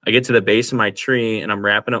 I get to the base of my tree, and I'm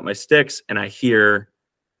wrapping up my sticks, and I hear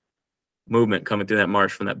movement coming through that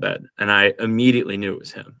marsh from that bed. And I immediately knew it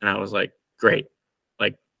was him. And I was like, great.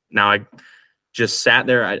 Like, now I just sat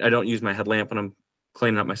there. I don't use my headlamp when I'm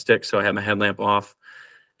cleaning up my sticks, so I have my headlamp off.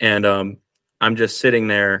 And I'm just sitting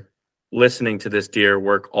there listening to this deer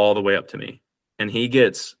work all the way up to me. And he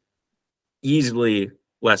gets easily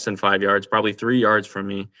less than 5 yards, probably 3 yards from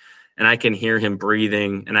me. And I can hear him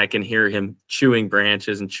breathing, and I can hear him chewing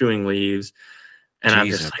branches and chewing leaves. And I'm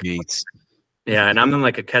just like, yeah, and I'm in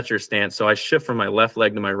like a catcher stance. So I shift from my left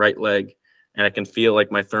leg to my right leg, and I can feel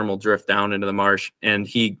like my thermal drift down into the marsh. And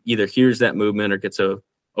he either hears that movement or gets a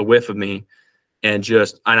whiff of me. And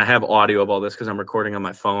I have audio of all this because I'm recording on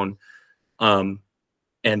my phone. And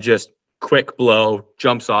just quick blow,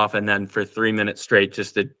 jumps off, and then for 3 minutes straight,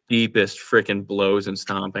 just the deepest freaking blows and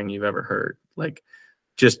stomping you've ever heard. Like,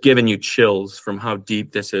 just giving you chills from how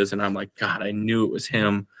deep this is. And I'm like, God, I knew it was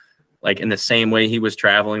him. Like, in the same way he was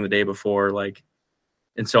traveling the day before. Like,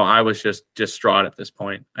 and so I was just distraught at this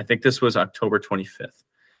point. I think this was October 25th.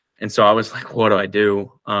 And so I was like, what do I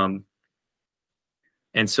do?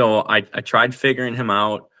 And so I tried figuring him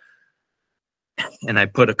out, and I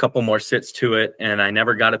put a couple more sits to it, and I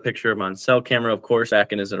never got a picture of him on cell camera, of course,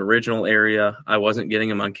 back in his original area. I wasn't getting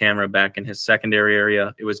him on camera back in his secondary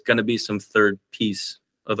area. It was going to be some third piece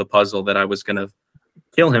of the puzzle that I was going to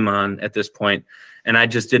kill him on at this point. And I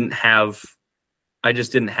just didn't have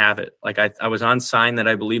it. Like, I was on sign that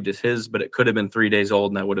I believed is his, but it could have been 3 days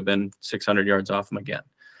old, and I would have been 600 yards off him again.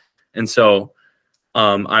 And so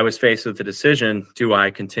I was faced with the decision: do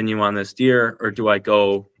I continue on this deer, or do I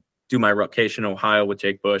go do my Rutcation, Ohio with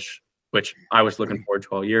Jake Bush, which I was looking forward to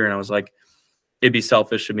all year? And I was like, it'd be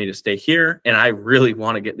selfish of me to stay here. And I really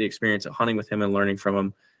want to get the experience of hunting with him and learning from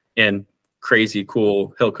him in crazy,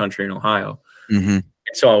 cool hill country in Ohio. Mm-hmm.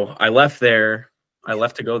 So I left there. I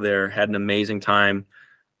left to go there, had an amazing time.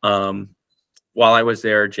 While I was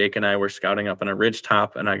there, Jake and I were scouting up on a ridge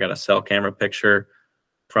top, and I got a cell camera picture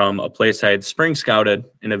from a place I had spring scouted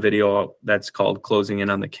in a video that's called Closing In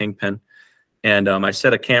on the Kingpin. And I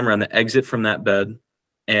set a camera on the exit from that bed,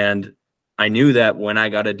 and I knew that when I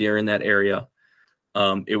got a deer in that area,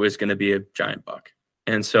 it was going to be a giant buck.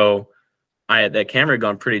 And so that camera had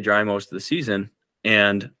gone pretty dry most of the season,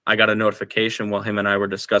 and I got a notification while him and I were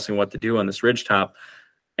discussing what to do on this ridge top.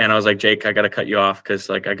 And I was like, Jake, I got to cut you off because,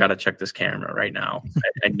 like, I got to check this camera right now.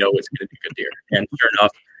 I know it's going to be a good deer. And sure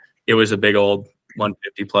enough, it was a big old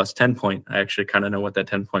 150 plus 10 point. I actually kind of know what that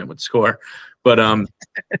 10 point would score. But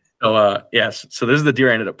yes, so this is the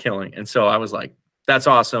deer I ended up killing. And so I was like, that's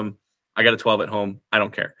awesome. I got a 12 at home. I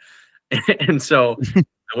don't care. And so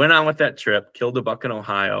I went on with that trip, killed a buck in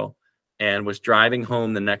Ohio, and was driving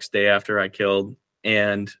home the next day after I killed,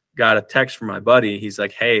 and got a text from my buddy. He's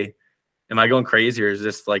like, hey, am I going crazy, or is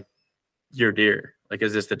this like your deer? Like,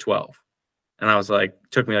 is this the 12? And I was like,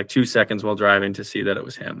 took me like 2 seconds while driving to see that it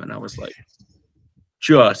was him. And I was like,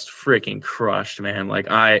 just freaking crushed, man. Like,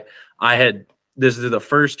 this is the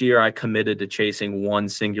first year I committed to chasing one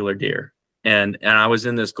singular deer. And I was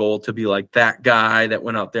in this goal to be like that guy that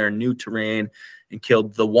went out there in new terrain and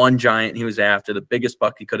killed the one giant he was after, the biggest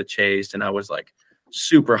buck he could have chased. And I was like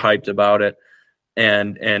super hyped about it,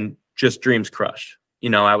 and just dreams crushed. You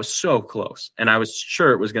know, I was so close, and I was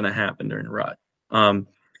sure it was going to happen during the rut. And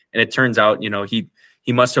it turns out, you know, he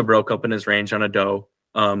must have broke up in his range on a doe.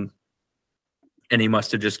 And he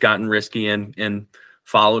must have just gotten risky and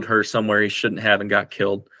followed her somewhere he shouldn't have and got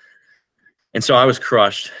killed. And so I was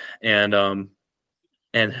crushed. And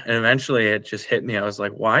eventually it just hit me. I was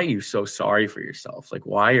like, why are you so sorry for yourself? Like,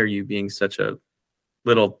 why are you being such a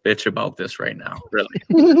little bitch about this right now?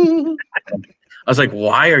 Really? I was like,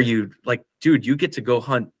 why are you like, dude, you get to go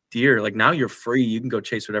hunt deer. Like, now you're free. You can go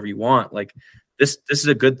chase whatever you want. Like, this is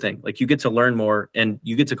a good thing. Like, you get to learn more, and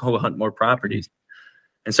you get to go hunt more properties.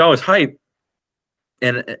 And so I was hyped.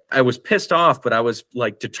 And I was pissed off, but I was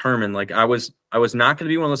like determined. Like, I was not going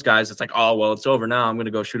to be one of those guys that's like, oh, well, it's over now, I'm going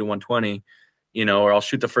to go shoot a 120, you know, or I'll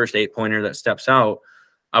shoot the first 8-pointer that steps out.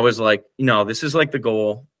 I was like, no, this is like the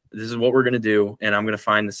goal. this is what we're going to do. And I'm going to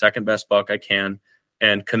find the second best buck I can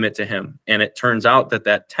and commit to him. And it turns out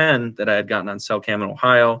that 10 that I had gotten on cell cam in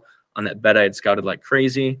Ohio on that bed I had scouted like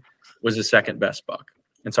crazy was the second best buck.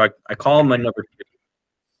 And so I call him my number 2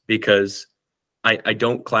 because I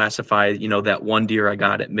don't classify, that one deer I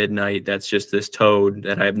got at midnight that's just this toad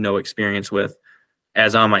that I have no experience with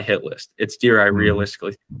as on my hit list. It's deer I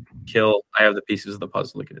realistically kill. I have the pieces of the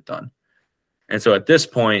puzzle to get it done. And so at this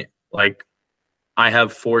point, like, I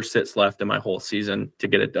have 4 sits left in my whole season to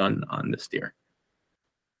get it done on this deer.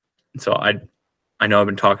 And so I know I've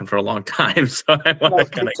been talking for a long time, so I want to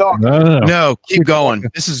kind of No, keep going.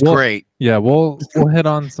 This is great. Yeah, we'll hit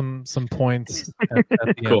on some points at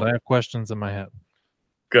the end. I have questions in my head.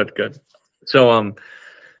 Good. So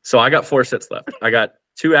I got 4 sits left. I got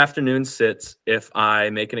 2 afternoon sits if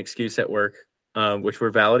I make an excuse at work, which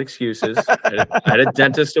were valid excuses. I had a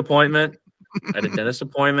dentist appointment.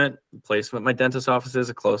 The place with my dentist office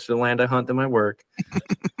is closer to the land I hunt than my work.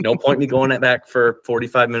 No point me going back for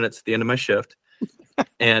 45 minutes at the end of my shift.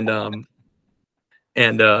 And no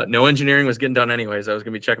engineering was getting done anyways. I was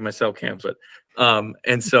going to be checking my cell cams, but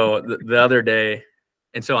and so the other day,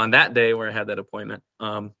 and so on that day where I had that appointment,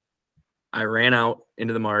 I ran out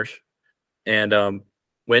into the marsh and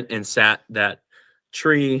went and sat that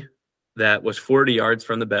tree that was 40 yards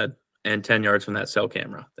from the bed and 10 yards from that cell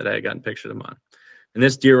camera that I had gotten pictures of him on. And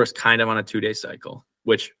this deer was kind of on a 2-day cycle,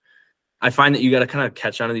 which I find that you got to kind of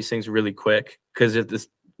catch on to these things really quick, because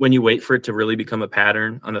when you wait for it to really become a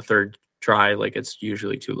pattern on the 3rd try, like, it's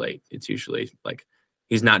usually too late. It's usually like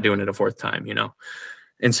he's not doing it a 4th time,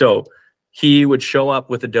 And so he would show up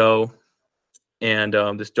with a doe, and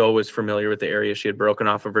this doe was familiar with the area. She had broken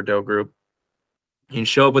off of her doe group. He'd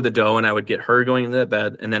show up with a doe, and I would get her going into that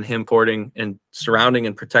bed, and then him porting and surrounding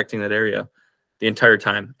and protecting that area the entire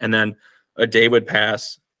time. And then a day would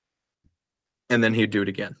pass, and then he'd do it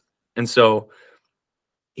again. And so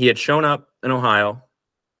he had shown up in Ohio.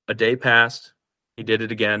 A day passed. He did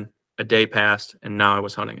it again. A day passed, and now I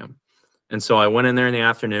was hunting him. And so I went in there in the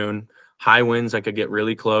afternoon. High winds, I could get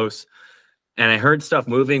really close, and I heard stuff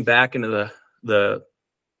moving back into the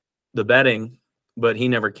bedding, but he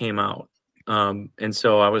never came out. And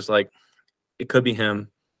so I was like, it could be him.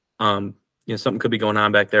 Something could be going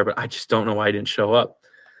on back there, but I just don't know why he didn't show up.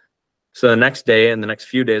 So the next day and the next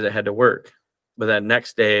few days I had to work. But that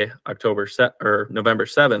next day, November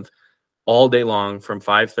 7th, all day long from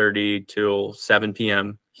 5:30 till 7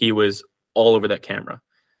 p.m., he was all over that camera.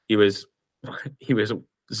 He was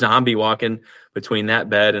zombie walking between that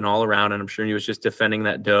bed and all around, and I'm sure he was just defending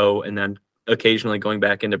that doe and then occasionally going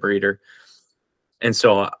back into breeder. And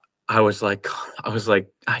so I was like,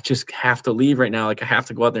 I just have to leave right now. Like, I have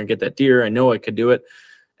to go out there and get that deer. I know I could do it.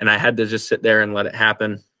 And I had to just sit there and let it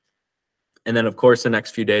happen. And then, of course, the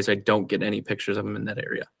next few days, I don't get any pictures of him in that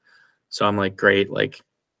area. So I'm like, great. Like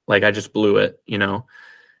I just blew it,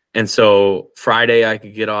 And so Friday I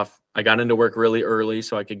could get off. I got into work really early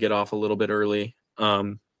so I could get off a little bit early.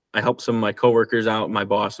 I helped some of my coworkers out. My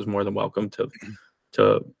boss was more than welcome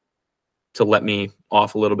to let me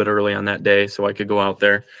off a little bit early on that day so I could go out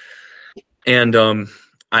there. And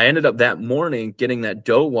I ended up that morning getting that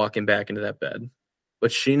doe walking back into that bed,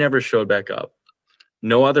 but she never showed back up.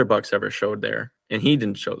 No other bucks ever showed there, and he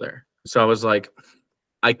didn't show there. So I was like,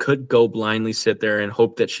 I could go blindly sit there and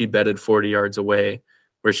hope that she bedded 40 yards away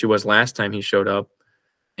where she was last time he showed up,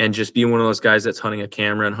 and just be one of those guys that's hunting a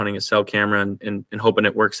camera and hunting a cell camera and hoping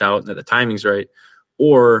it works out and that the timing's right.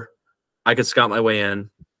 Or I could scout my way in,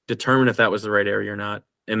 determine if that was the right area or not,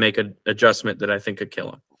 and make an adjustment that I think could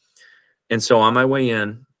kill him. And so on my way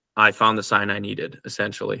in, I found the sign I needed,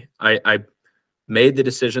 essentially. I made the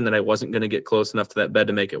decision that I wasn't going to get close enough to that bed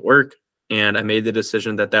to make it work. And I made the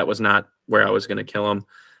decision that that was not where I was going to kill him.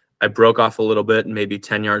 I broke off a little bit, and maybe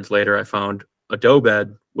 10 yards later, I found a doe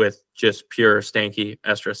bed with just pure stanky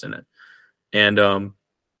estrus in it. And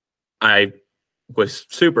I was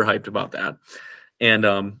super hyped about that.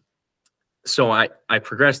 And so I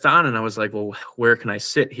progressed on, and I was like, well, where can I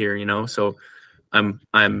sit here? So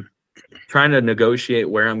I'm trying to negotiate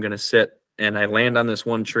where I'm going to sit, and I land on this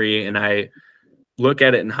one tree, and I look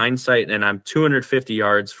at it in hindsight, and I'm 250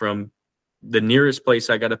 yards from the nearest place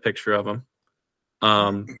I got a picture of him.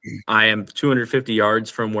 I am 250 yards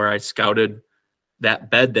from where I scouted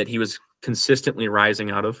that bed that he was consistently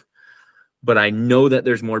rising out of. But I know that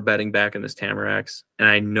there's more bedding back in this Tamaracks, and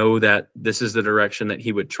I know that this is the direction that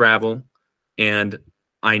he would travel. And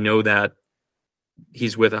I know that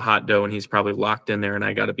he's with a hot doe, and he's probably locked in there, and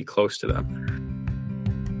I got to be close to them.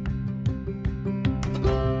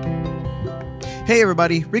 Hey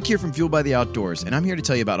everybody, Rick here from Fueled by the Outdoors, and I'm here to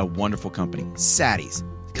tell you about a wonderful company, Saddies,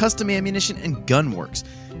 custom ammunition and gun works.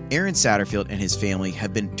 Aaron Satterfield and his family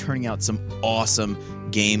have been turning out some awesome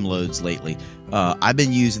game loads lately. I've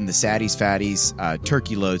been using the Saddies Fatties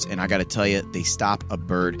turkey loads, and I got to tell you, they stop a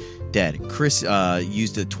bird dead. Chris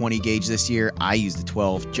used a 20 gauge this year. I used a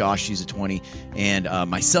 12. Josh used a 20. And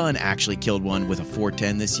my son actually killed one with a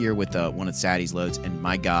 410 this year with one of Saddies loads. And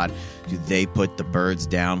my God, do they put the birds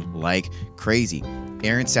down like crazy.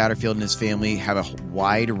 Aaron Satterfield and his family have a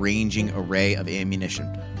wide-ranging array of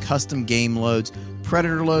ammunition. Custom game loads,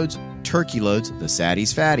 predator loads, turkey loads, the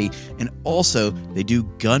Saddies Fatty, and also they do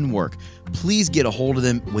gun work. Please get a hold of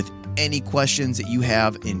them with any questions that you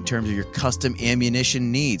have in terms of your custom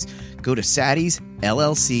ammunition needs. Go to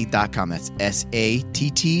saddiesllc.com. That's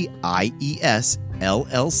SATTIES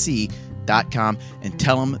LLC.com and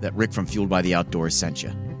tell them that Rick from Fueled by the Outdoors sent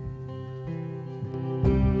you.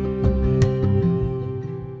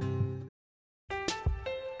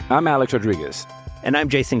 I'm Alex Rodriguez. And I'm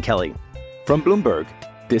Jason Kelly. From Bloomberg,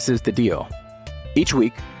 this is The Deal. Each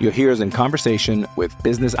week, you'll hear us in conversation with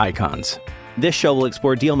business icons. This show will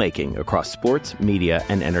explore deal-making across sports, media,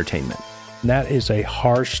 and entertainment. That is a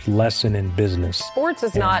harsh lesson in business. Sports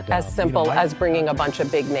is not as simple as bringing a bunch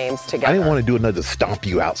of big names together. I didn't want to do another stomp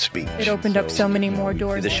you out speech. It opened up so many more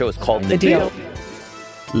doors. The show is called The Deal.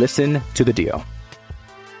 Listen to The Deal.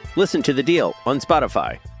 Listen to The Deal on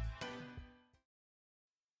Spotify.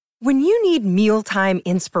 When you need mealtime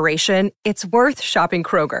inspiration, it's worth shopping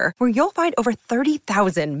Kroger, where you'll find over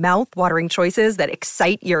 30,000 mouth-watering choices that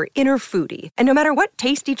excite your inner foodie. And no matter what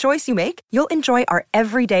tasty choice you make, you'll enjoy our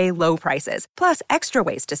everyday low prices, plus extra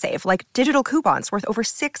ways to save, like digital coupons worth over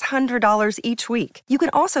 $600 each week. You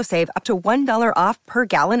can also save up to $1 off per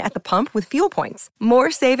gallon at the pump with fuel points.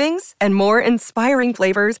 More savings and more inspiring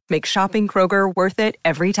flavors make shopping Kroger worth it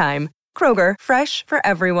every time. Kroger, fresh for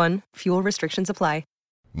everyone. Fuel restrictions apply.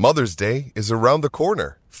 Mother's Day is around the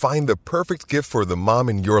corner. Find the perfect gift for the mom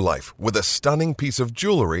in your life with a stunning piece of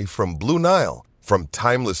jewelry from Blue Nile. From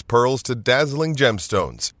timeless pearls to dazzling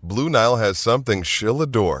gemstones, Blue Nile has something she'll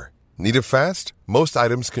adore. Need it fast? Most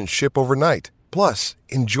items can ship overnight. Plus,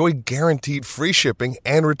 enjoy guaranteed free shipping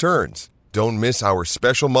and returns. Don't miss our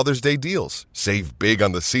special Mother's Day deals. Save big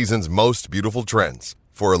on the season's most beautiful trends.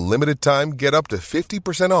 For a limited time, get up to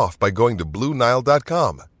 50% off by going to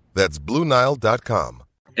BlueNile.com. That's BlueNile.com.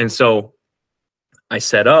 And so I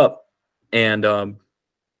set up and, a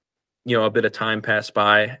bit of time passed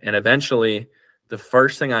by. And eventually the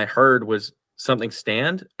first thing I heard was something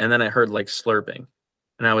stand. And then I heard like slurping.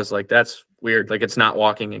 And I was like, that's weird. Like it's not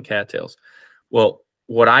walking in cattails. Well,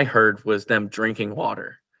 what I heard was them drinking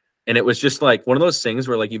water. And it was just like one of those things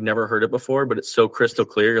where like you've never heard it before, but it's so crystal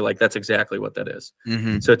clear. You're like, that's exactly what that is.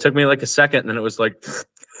 Mm-hmm. So it took me like a second. And then it was like,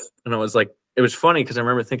 and I was like, it was funny because I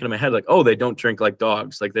remember thinking in my head, like, oh, they don't drink like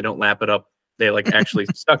dogs. Like they don't lap it up. They like actually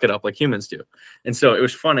suck it up like humans do. And so it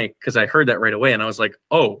was funny because I heard that right away. And I was like,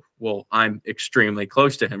 oh, well, I'm extremely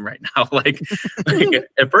close to him right now. like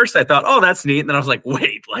at first I thought, oh, that's neat. And then I was like,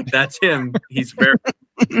 wait, like that's him. He's very.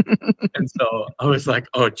 And so I was like,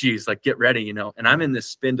 oh, geez, like get ready, And I'm in this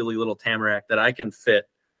spindly little tamarack that I can fit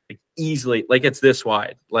like easily. Like it's this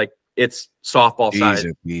wide. Like it's softball size.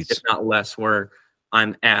 If not less where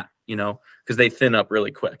I'm at, because they thin up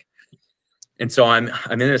really quick. And so I'm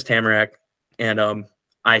in this tamarack and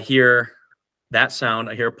I hear that sound.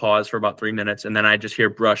 I hear a pause for about 3 minutes and then I just hear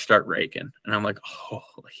brush start raking. And I'm like, oh,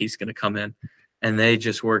 he's going to come in. And they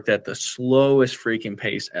just worked at the slowest freaking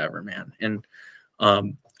pace ever, man. And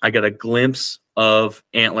I got a glimpse of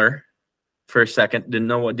antler for a second. Didn't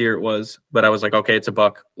know what deer it was, but I was like, okay, it's a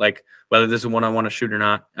buck. Like whether this is one I want to shoot or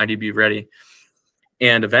not, I need to be ready.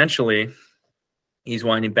 And eventually he's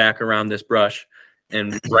winding back around this brush.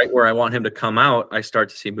 And right where I want him to come out, I start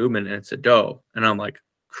to see movement and it's a doe. And I'm like,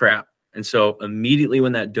 crap. And so immediately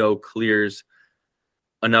when that doe clears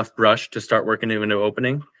enough brush to start working into an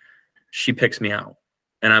opening, she picks me out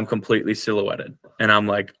and I'm completely silhouetted. And I'm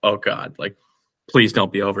like, oh God, like, please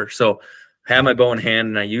don't be over. So I have my bow in hand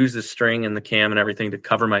and I use the string and the cam and everything to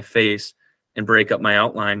cover my face and break up my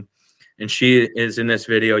outline. And she is in this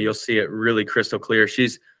video. You'll see it really crystal clear.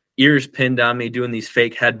 She's ears pinned on me doing these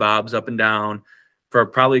fake head bobs up and down for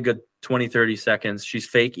probably a good 20, 30 seconds. She's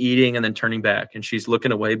fake eating and then turning back and she's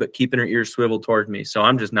looking away, but keeping her ears swiveled towards me. So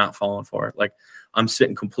I'm just not falling for it. Like I'm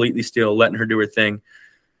sitting completely still, letting her do her thing.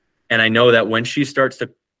 And I know that when she starts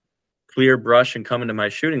to clear brush and come into my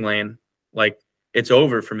shooting lane, like it's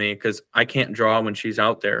over for me because I can't draw when she's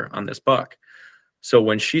out there on this buck. So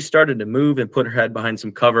when she started to move and put her head behind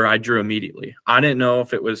some cover, I drew immediately. I didn't know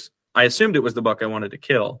if it was, I assumed it was the buck I wanted to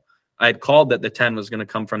kill. I had called that the 10 was going to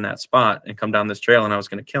come from that spot and come down this trail and I was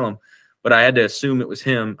going to kill him, but I had to assume it was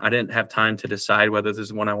him. I didn't have time to decide whether this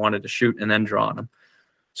is one I wanted to shoot and then draw on him.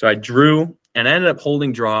 So I drew and I ended up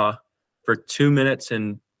holding draw for 2 minutes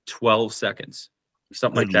and 12 seconds,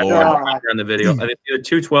 something like that. On the video, I think either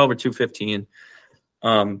 2:12 or 2:15.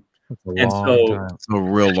 That's a long time. It's a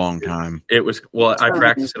real long time. It was, well, I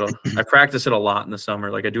practice it a lot in the summer.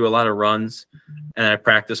 Like I do a lot of runs and I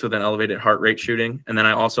practice with an elevated heart rate shooting. And then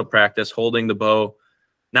I also practice holding the bow,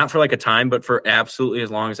 not for like a time, but for absolutely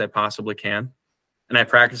as long as I possibly can. And I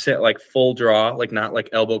practice it like full draw, like not like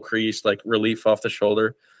elbow crease, like relief off the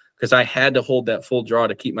shoulder. Because I had to hold that full draw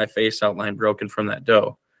to keep my face outline broken from that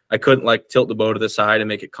doe. I couldn't like tilt the bow to the side and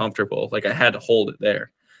make it comfortable. Like I had to hold it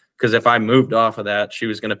there. Because if I moved off of that, she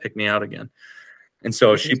was going to pick me out again. And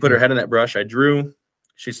so she put her head in that brush. I drew.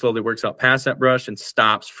 She slowly works out past that brush and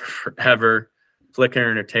stops for forever,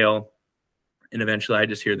 flickering her tail. And eventually I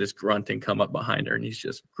just hear this grunting come up behind her. And he's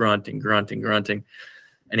just grunting.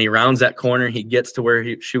 And he rounds that corner. He gets to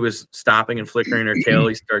where she was stopping and flickering her tail.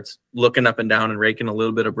 He starts looking up and down and raking a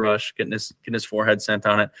little bit of brush, getting his forehead scent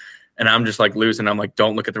on it. And I'm just like losing. I'm like,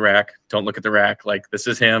 don't look at the rack. Don't look at the rack. Like, this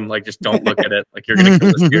is him. Like, just don't look at it. Like, you're going to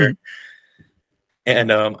kill this deer.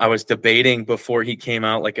 And I was debating before he came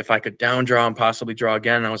out, like, if I could down draw and possibly draw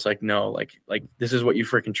again. And I was like, no, like this is what you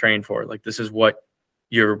freaking train for. Like, this is what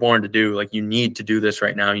you're born to do. Like, you need to do this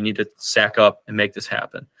right now. You need to sack up and make this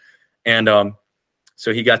happen. And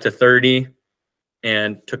so he got to 30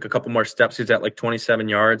 and took a couple more steps. He's at like 27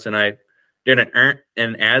 yards. And I did an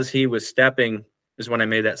and as he was stepping is when I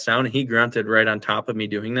made that sound. He grunted right on top of me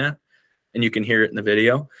doing that. And you can hear it in the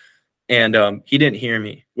video. And he didn't hear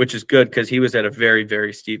me, which is good because he was at a very,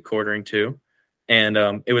 very steep quartering too. And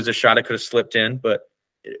it was a shot I could have slipped in, but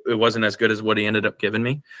it wasn't as good as what he ended up giving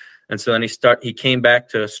me. And so then he came back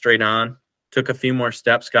to straight on, took a few more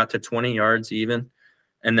steps, got to 20 yards even,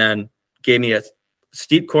 and then gave me a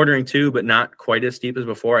steep quartering too, but not quite as steep as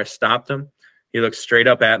before. I stopped him. He looked straight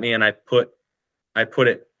up at me, and I put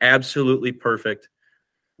it absolutely perfect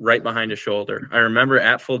right behind his shoulder. I remember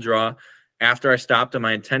at full draw, after I stopped him,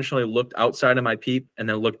 I intentionally looked outside of my peep and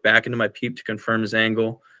then looked back into my peep to confirm his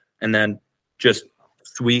angle, and then just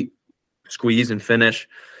squeeze and finish.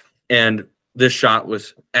 And this shot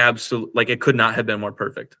was absolute, like, it could not have been more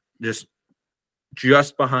perfect. Just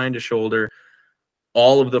behind his shoulder,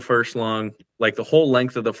 all of the first lung, like the whole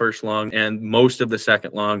length of the first lung and most of the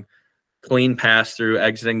second lung, clean pass through,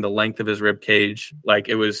 exiting the length of his rib cage. Like,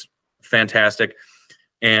 it was fantastic.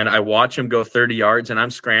 And I watch him go 30 yards, and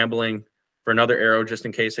I'm scrambling for another arrow just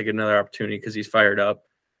in case I get another opportunity because he's fired up.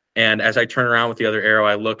 And as I turn around with the other arrow,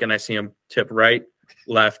 I look and I see him tip right,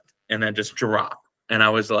 left, and then just drop. And I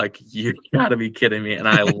was like, you gotta be kidding me. And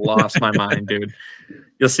I lost my mind, dude.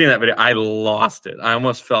 You'll see in that video, I lost it. I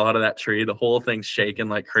almost fell out of that tree. The whole thing's shaking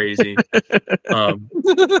like crazy. I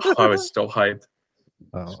was so hyped.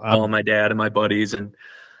 All my dad and my buddies. And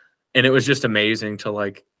it was just amazing to,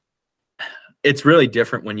 like, it's really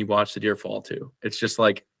different when you watch the deer fall too. It's just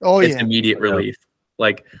like, immediate relief.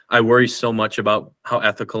 Like, I worry so much about how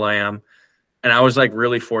ethical I am. And I was like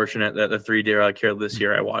really fortunate that the 3 deer I killed this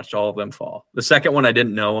year, I watched all of them fall. The second one, I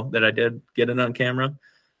didn't know that I did get it on camera.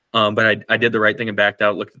 But I did the right thing and backed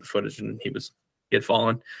out, looked at the footage, and he had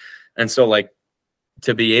fallen. And so, like,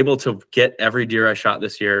 to be able to get every deer I shot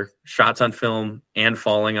this year, shots on film and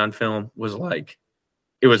falling on film, was like,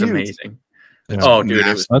 it was amazing. Yeah. Dude,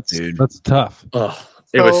 that's tough. Oh,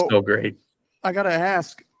 it was so great. I gotta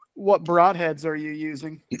ask, what broadheads are you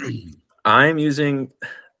using? I'm using,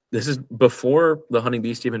 this is before the Hunting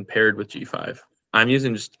Beast even paired with G5. I'm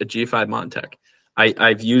using just a G5 Montec.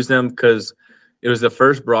 I've used them because it was the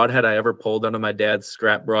first broadhead I ever pulled out of my dad's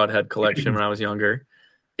scrap broadhead collection when I was younger.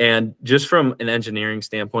 And just from an engineering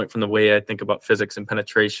standpoint, from the way I think about physics and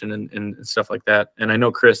penetration and stuff like that. And I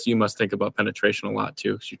know, Chris, you must think about penetration a lot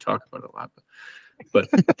too, because you talk about it a lot. But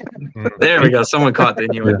there we go. Someone caught the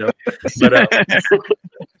innuendo. But,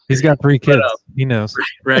 he's got 3 kids. He knows.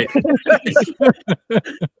 Right.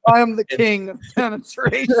 I am the king of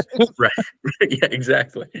penetration. Right. Yeah,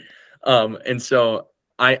 exactly. And so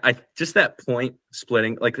I just that point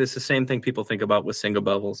splitting, like, this is the same thing people think about with single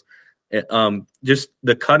bevels. Just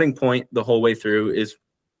the cutting point the whole way through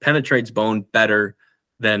penetrates bone better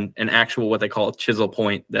than an actual, what they call a chisel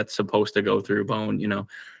point that's supposed to go through bone,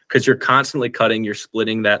 because you're constantly cutting, you're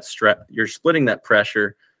splitting that you're splitting that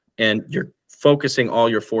pressure, and you're focusing all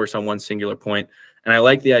your force on one singular point. And I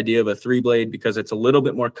like the idea of a 3-blade because it's a little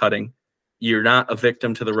bit more cutting. You're not a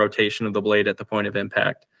victim to the rotation of the blade at the point of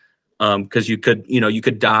impact. Because you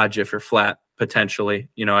could dodge if you're flat potentially.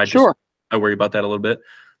 I worry about that a little bit.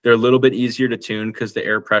 They're a little bit easier to tune because the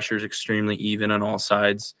air pressure is extremely even on all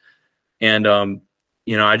sides. And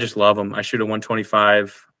I just love them. I shoot a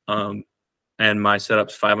 125, and and my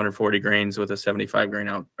setup's 540 grains with a 75 grain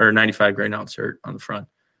out or 95 grain outsert on the front.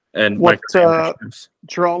 And what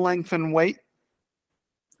draw length and weight?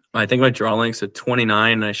 I think my draw length's at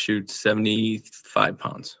 29 and I shoot 75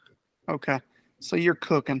 pounds. Okay. So you're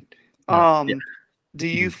cooking. Yeah. Do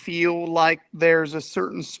you feel like there's a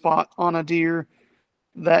certain spot on a deer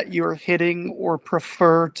that you're hitting or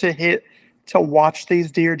prefer to hit to watch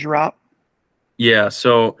these deer drop? Yeah.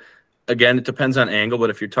 So again, it depends on angle, but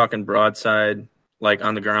if you're talking broadside, like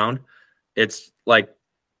on the ground, it's like,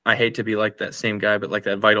 I hate to be like that same guy, but like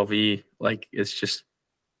that Vital V, like it's just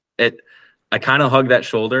I kind of hug that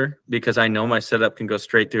shoulder because I know my setup can go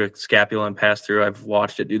straight through a scapula and pass through. I've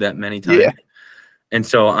watched it do that many times. Yeah. And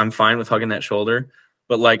so I'm fine with hugging that shoulder.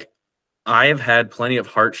 But like I have had plenty of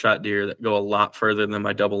heart shot deer that go a lot further than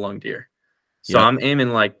my double lung deer. So I'm aiming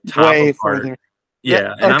like top way of heart. further.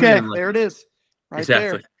 Yeah. And I'm aiming, like, there it is. Right exactly.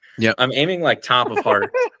 there. Yeah. I'm aiming like top of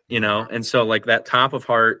heart, and so like that top of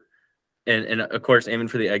heart and of course aiming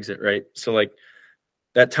for the exit, right? So like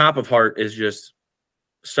that top of heart is just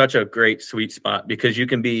such a great sweet spot because you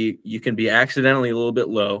can be accidentally a little bit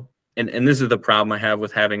low. And this is the problem I have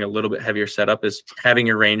with having a little bit heavier setup is having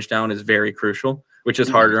your range down is very crucial, which is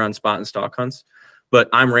harder on spot and stalk hunts. But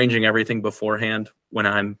I'm ranging everything beforehand when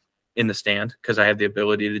I'm in the stand because I have the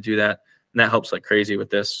ability to do that. And that helps like crazy with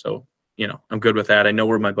this. So, I'm good with that. I know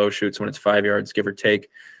where my bow shoots when it's 5 yards, give or take.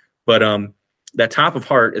 But that top of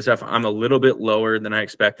heart is if I'm a little bit lower than I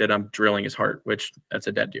expected, I'm drilling his heart, which that's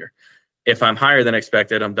a dead deer. If I'm higher than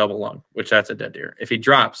expected, I'm double lung, which that's a dead deer. If he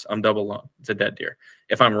drops, I'm double lung. It's a dead deer.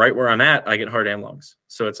 If I'm right where I'm at, I get heart and lungs.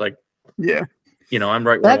 So it's like, yeah, I'm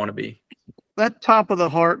right where I want to be. That top of the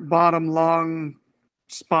heart, bottom lung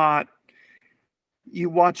spot,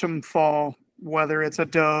 you watch them fall, whether it's a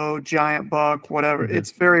doe, giant buck, whatever. Mm-hmm.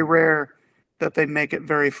 It's very rare that they make it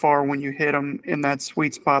very far when you hit them in that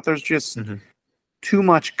sweet spot. There's just too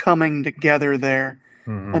much coming together there.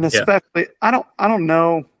 Mm-hmm. And especially, I don't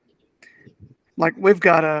know. Like we've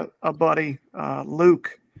got a buddy,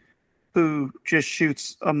 Luke, who just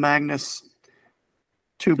shoots a Magnus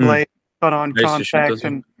 2-blade cut on contact.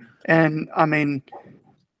 And I mean,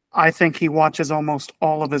 I think he watches almost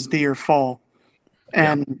all of his deer fall.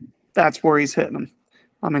 And that's where he's hitting them.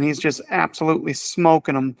 I mean, he's just absolutely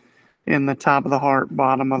smoking them in the top of the heart,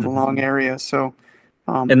 bottom of the lung area. So,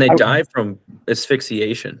 and they die from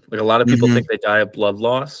asphyxiation. Like a lot of people think they die of blood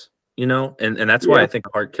loss, and that's why I think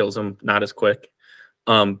the heart kills them not as quick.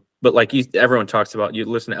 But like everyone talks about, you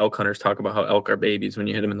listen to elk hunters talk about how elk are babies when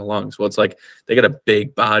you hit them in the lungs. Well, it's like they got a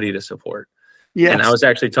big body to support. Yes. And I was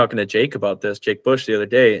actually talking to Jake about this, Jake Bush, the other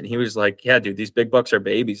day, and he was like, yeah, dude, these big bucks are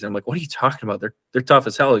babies. And I'm like, what are you talking about? They're tough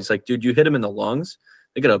as hell. He's like, dude, you hit them in the lungs,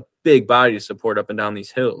 they got a big body to support up and down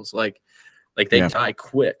these hills. Like they die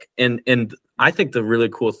quick. And I think the really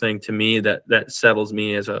cool thing to me that settles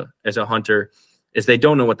me as a hunter is they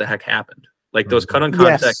don't know what the heck happened. Like those cut on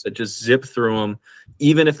contacts that just zip through them,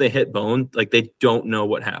 even if they hit bone, like they don't know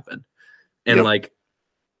what happened. And like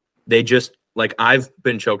they just, like I've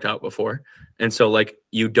been choked out before. And so like,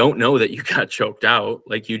 you don't know that you got choked out.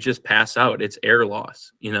 Like you just pass out. It's air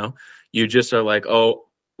loss, you just are like, oh,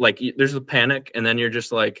 like there's a panic. And then you're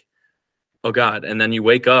just like, oh God. And then you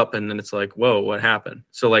wake up and then it's like, whoa, what happened?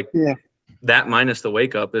 So like that minus the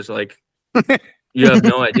wake up is like, you have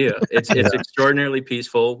no idea. It's extraordinarily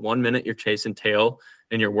peaceful. 1 minute you're chasing tail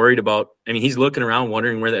and you're worried about, he's looking around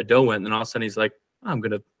wondering where that doe went. And then all of a sudden he's like, oh, I'm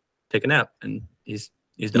going to take a nap. And he's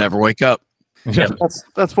done. Never wake up. Yeah.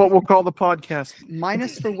 That's what we'll call the podcast.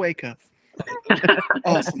 Minus the wake up.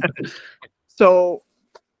 Awesome. So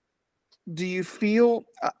do you feel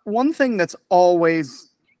one thing that's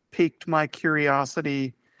always piqued my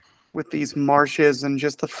curiosity with these marshes and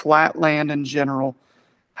just the flat land in general,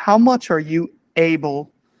 how much are you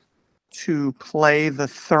able to play the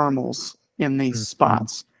thermals in these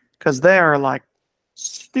spots? Because they are like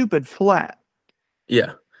stupid flat.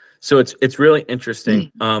 Yeah. So it's really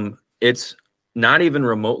interesting. It's not even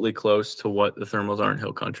remotely close to what the thermals are in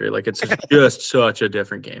hill country. Like it's just such a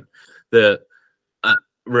different game. The don't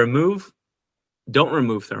remove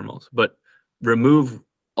thermals, but remove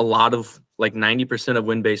a lot of like 90% of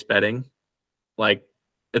wind-based bedding. Like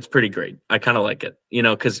it's pretty great. I kind of like it,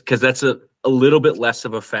 because that's a little bit less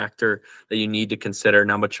of a factor that you need to consider.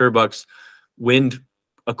 Now, mature bucks, wind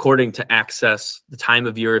according to access, the time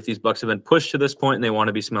of year, if these bucks have been pushed to this point and they want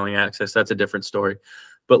to be smelling access, that's a different story.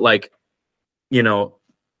 But like,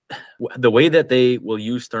 the way that they will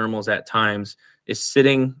use thermals at times is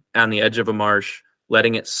sitting on the edge of a marsh,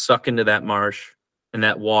 letting it suck into that marsh and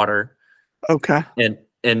that water. Okay.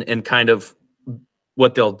 And kind of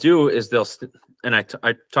what they'll do is and I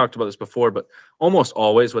talked about this before, but almost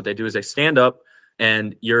always what they do is they stand up,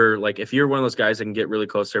 and you're like, if you're one of those guys that can get really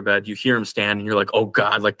close to their bed, you hear them stand and you're like, oh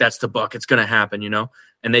God, like that's the buck. It's going to happen,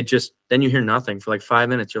 and then you hear nothing for like 5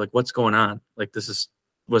 minutes. You're like, what's going on? Like,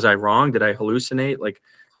 was I wrong? Did I hallucinate? Like,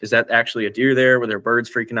 is that actually a deer there? Were there birds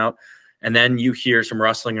freaking out? And then you hear some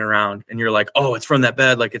rustling around and you're like, oh, it's from that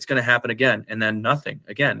bed. Like it's going to happen again. And then nothing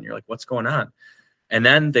again. You're like, what's going on? And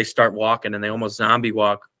then they start walking and they almost zombie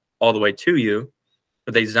walk all the way to you,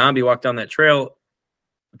 but they zombie walk down that trail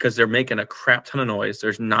because they're making a crap ton of noise.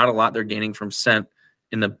 There's not a lot they're gaining from scent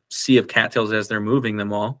in the sea of cattails as they're moving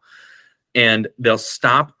them all. And they'll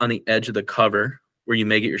stop on the edge of the cover where you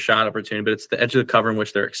may get your shot opportunity, but it's the edge of the cover in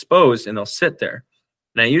which they're exposed, and they'll sit there.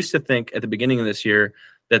 And I used to think at the beginning of this year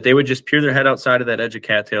that they would just peer their head outside of that edge of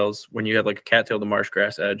cattails when you have like a cattail to marsh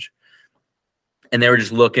grass edge. And they were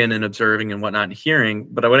just looking and observing and whatnot and hearing.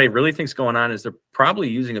 But what I really think is going on is they're probably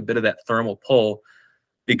using a bit of that thermal pull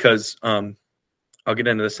because I'll get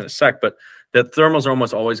into this in a sec, but the thermals are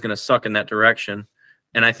almost always going to suck in that direction.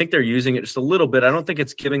 And I think they're using it just a little bit. I don't think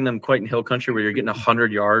it's giving them quite in hill country where you're getting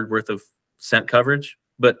 100-yard worth of scent coverage,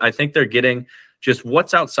 but I think they're getting just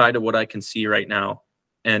what's outside of what I can see right now.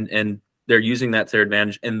 And they're using that to their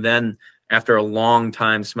advantage. And then after a long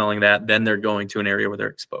time smelling that, then they're going to an area where they're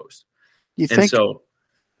exposed. You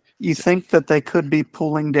think that they could be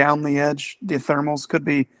pulling down the edge? The thermals could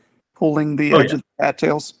be pulling the edge of the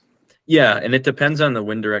cattails? Yeah, and it depends on the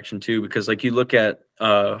wind direction too, because like you look at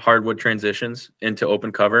hardwood transitions into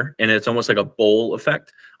open cover, and it's almost like a bowl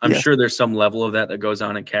effect. I'm sure there's some level of that goes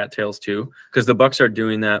on in cattails too, because the bucks are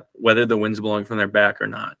doing that whether the wind's blowing from their back or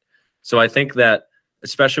not. So I think that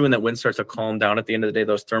especially when that wind starts to calm down at the end of the day,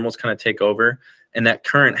 those thermals kind of take over, and that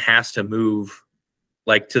current has to move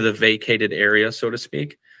like to the vacated area, so to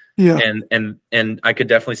speak. Yeah. And I could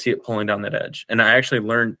definitely see it pulling down that edge. And I actually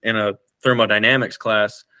learned in a thermodynamics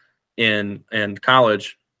class in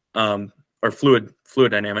college, or fluid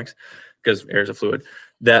dynamics, because air is a fluid,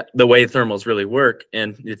 that the way thermals really work,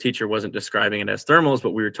 and the teacher wasn't describing it as thermals,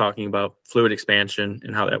 but we were talking about fluid expansion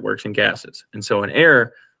and how that works in gases. And so in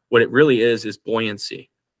air, what it really is buoyancy.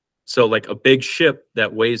 So like a big ship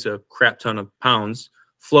that weighs a crap ton of pounds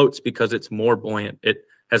floats because it's more buoyant. It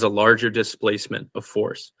has a larger displacement of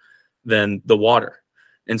force than the water.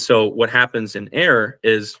 And so what happens in air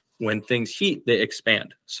is when things heat, they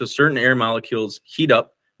expand. So certain air molecules heat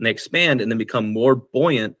up and they expand and then become more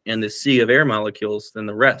buoyant in the sea of air molecules than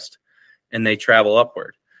the rest. And they travel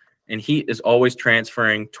upward. And heat is always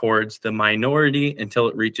transferring towards the minority until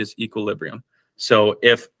it reaches equilibrium. So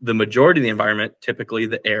if the majority of the environment, typically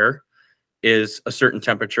the air, is a certain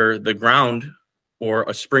temperature, the ground or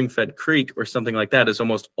a spring-fed creek or something like that is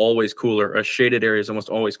almost always cooler. A shaded area is almost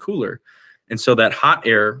always cooler. And so that hot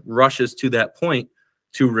air rushes to that point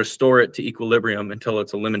to restore it to equilibrium until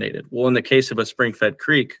it's eliminated. Well, in the case of a spring-fed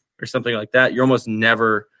creek or something like that, you're almost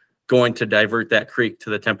never going to divert that creek to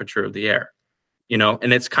the temperature of the air,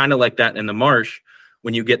 And it's kind of like that in the marsh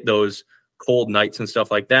when you get those cold nights and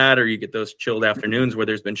stuff like that, or you get those chilled afternoons where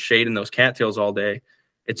there's been shade in those cattails all day.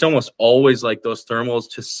 It's almost always like those thermals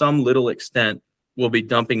to some little extent will be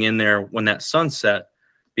dumping in there when that sun's set,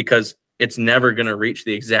 because it's never going to reach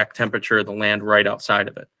the exact temperature of the land right outside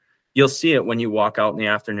of it. You'll see it when you walk out in the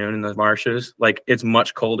afternoon in the marshes. Like it's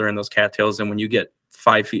much colder in those cattails than when you get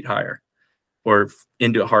 5 feet higher or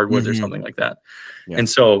into hardwoods or something like that. Yeah. And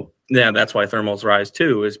so, that's why thermals rise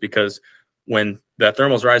too, is because when that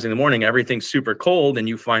thermals rise in the morning, everything's super cold and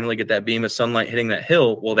you finally get that beam of sunlight hitting that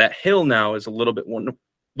hill. Well, that hill now is a little bit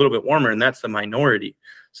warmer, and that's the minority.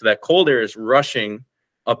 So that cold air is rushing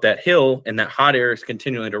up that hill and that hot air is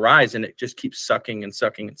continuing to rise, and it just keeps sucking and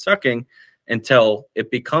sucking and sucking until it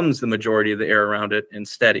becomes the majority of the air around it and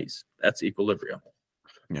steadies. That's equilibrium.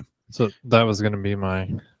 Yeah. So that was going to be my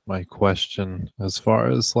question as far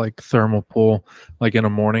as like thermal pull, like in the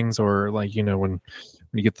mornings, or like, when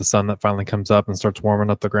you get the sun that finally comes up and starts warming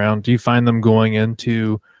up the ground. Do you find them going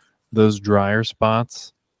into those drier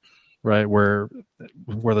spots, right, where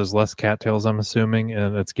there's less cattails, I'm assuming,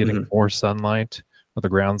 and it's getting more sunlight, or the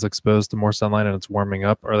ground's exposed to more sunlight and it's warming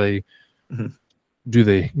up? Are they do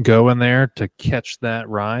they go in there to catch that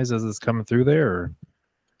rise as it's coming through there? Or?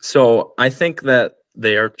 So I think that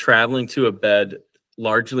they are traveling to a bed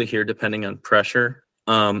largely here, depending on pressure.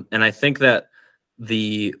 And I think that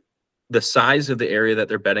the size of the area that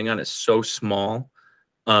they're bedding on is so small.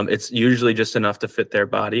 It's usually just enough to fit their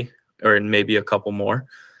body, or maybe a couple more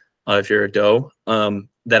if you're a doe,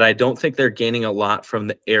 that I don't think they're gaining a lot from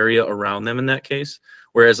the area around them in that case.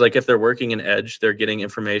 Whereas like if they're working an edge, they're getting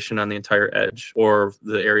information on the entire edge or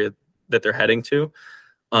the area that they're heading to.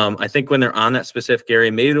 I think when they're on that specific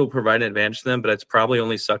area, maybe it'll provide an advantage to them, but it's probably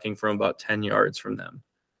only sucking from about 10 yards from them.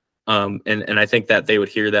 And I think that they would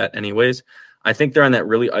hear that anyways. I think they're on that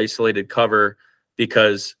really isolated cover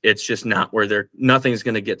because it's just not where nothing's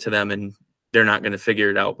going to get to them, and they're not going to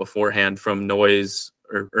figure it out beforehand from noise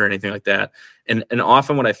or anything like that. And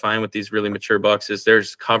often what I find with these really mature bucks is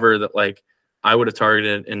there's cover that like I would have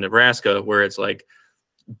targeted in Nebraska where it's like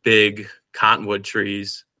big cottonwood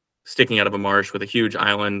trees sticking out of a marsh with a huge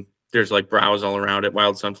island. There's like browse all around it,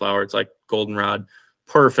 wild sunflower. It's like goldenrod,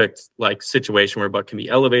 perfect like situation where a buck can be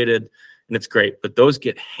elevated, and it's great. But those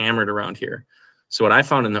get hammered around here. So what I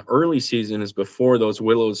found in the early season is before those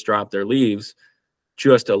willows drop their leaves,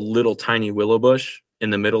 just a little tiny willow bush in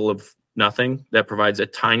the middle of nothing that provides a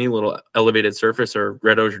tiny little elevated surface, or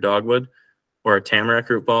red osier dogwood or a tamarack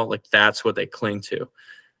root ball. Like that's what they cling to.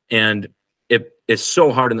 And it is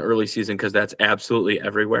so hard in the early season because that's absolutely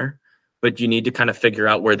everywhere. But you need to kind of figure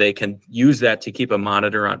out where they can use that to keep a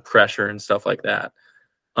monitor on pressure and stuff like that.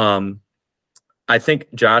 I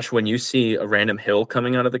think, Josh, when you see a random hill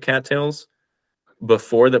coming out of the cattails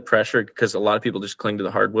before the pressure, because a lot of people just cling to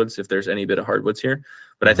the hardwoods if there's any bit of hardwoods here.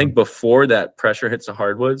 But I think before that pressure hits the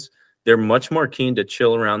hardwoods, they're much more keen to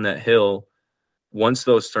chill around that hill once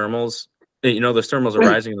those thermals, those thermals are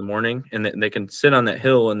rising in the morning, and they can sit on that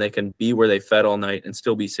hill and they can be where they fed all night and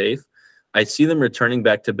still be safe. I see them returning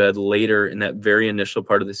back to bed later in that very initial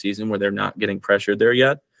part of the season where they're not getting pressured there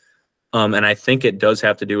yet. And I think it does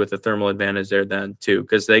have to do with the thermal advantage there then too,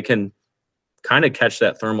 because they can kind of catch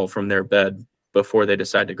that thermal from their bed before they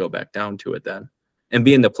decide to go back down to it then, and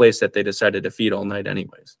be in the place that they decided to feed all night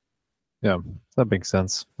anyways. Yeah, that makes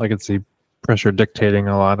sense. I can see pressure dictating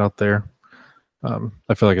a lot out there.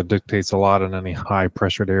 I feel like it dictates a lot in any high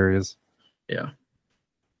pressured areas. Yeah.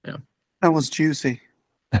 That was juicy.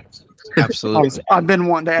 Absolutely. I've been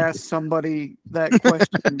wanting to ask somebody that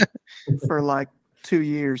question for like 2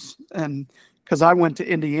 years. And because I went to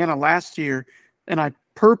Indiana last year and I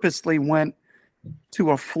purposely went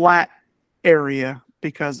to a flat area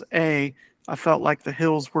because I felt like the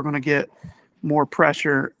hills were going to get more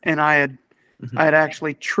pressure. And I had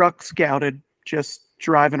actually truck scouted just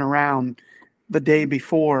driving around the day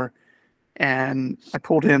before. And I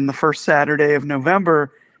pulled in the first Saturday of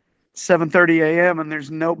November, 7:30 a.m. and there's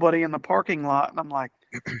nobody in the parking lot. And I'm like,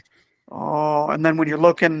 oh, and then when you're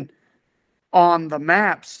looking on the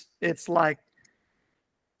maps, it's like,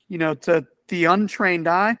 to the untrained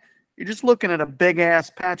eye, you're just looking at a big ass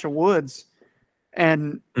patch of woods.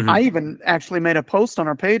 And I even actually made a post on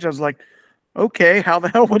our page. I was like, okay, how the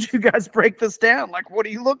hell would you guys break this down? Like, what are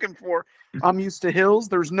you looking for? I'm used to hills.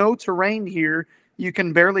 There's no terrain here. You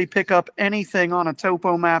can barely pick up anything on a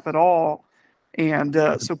topo map at all. And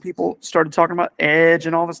so people started talking about edge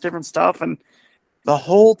and all this different stuff. And the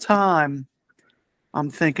whole time I'm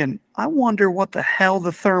thinking, I wonder what the hell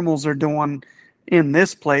the thermals are doing in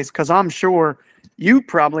this place. Because I'm sure you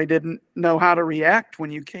probably didn't know how to react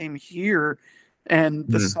when you came here and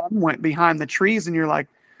the sun went behind the trees and you're like,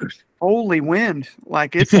 holy wind.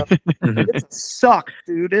 Like it's a suck,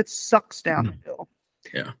 dude. It sucks down the hill.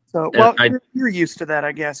 Yeah. So, you're used to that,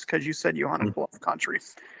 I guess, because you said you hunted bluff country.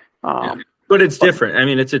 But it's different. I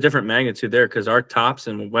mean, it's a different magnitude there because our tops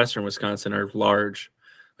in western Wisconsin are large.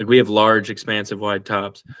 Like we have large, expansive, wide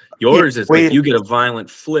tops. Yours is like you get a violent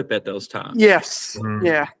flip at those tops. Yes.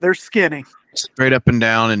 Yeah. They're skinny. Straight up and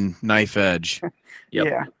down and knife edge.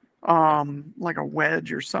 Yeah. Like a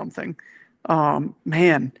wedge or something.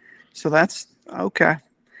 Man. So that's okay.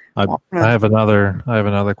 I have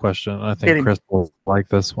another question. I think Chris will like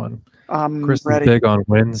this one. Chris is big on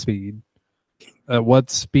wind speed. At what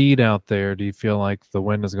speed out there do you feel like the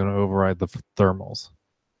wind is going to override the thermals?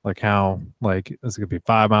 Like how, like, is it going to be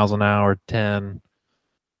 5 miles an hour, 10?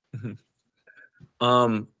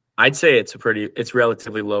 I'd say it's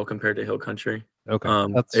relatively low compared to hill country. Okay.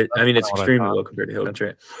 It's extremely low compared to hill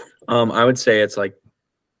country. I would say it's like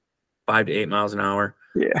 5 to 8 miles an hour.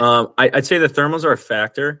 Yeah. I'd say the thermals are a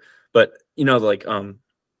factor, but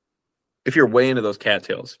if you're way into those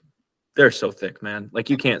cattails, they're so thick, man. Like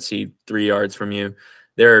you can't see 3 yards from you.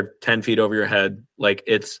 They're 10 feet over your head. Like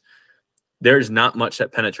there's not much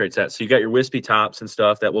that penetrates that. So you got your wispy tops and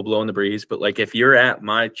stuff that will blow in the breeze. But like if you're at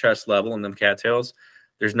my chest level in them cattails,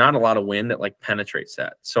 there's not a lot of wind that like penetrates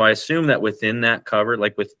that. So I assume that within that cover,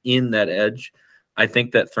 like within that edge, I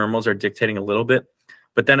think that thermals are dictating a little bit.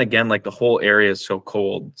 But then again, like the whole area is so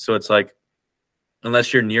cold. So it's like,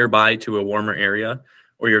 unless you're nearby to a warmer area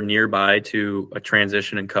or you're nearby to a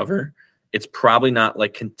transition and cover, it's probably not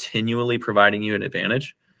like continually providing you an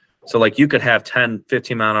advantage. So like you could have 10,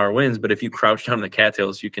 15 mile an hour winds, but if you crouch down in the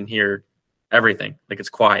cattails, you can hear everything. Like it's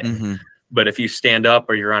quiet. But if you stand up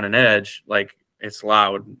or you're on an edge, like it's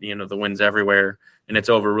loud, the wind's everywhere and it's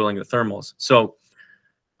overruling the thermals. So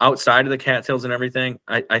outside of the cattails and everything,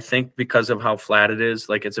 I think because of how flat it is,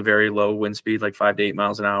 like it's a very low wind speed, like 5 to 8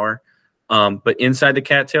 miles an hour. But inside the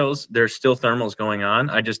cattails, there's still thermals going on.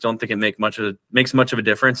 I just don't think it makes much of a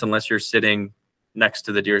difference unless you're sitting next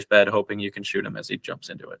to the deer's bed, hoping you can shoot him as he jumps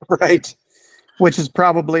into it. Right. Which is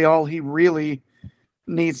probably all he really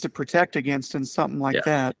needs to protect against in something like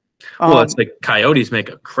that. Well, it's like coyotes make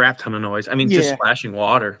a crap ton of noise. I mean, just splashing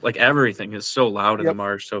water, like everything is so loud in the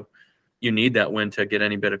marsh. So you need that wind to get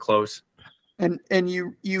any bit of close. And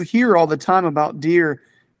you hear all the time about deer,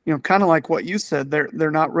 kind of like what you said,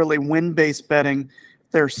 they're not really wind-based bedding,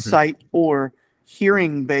 they're sight or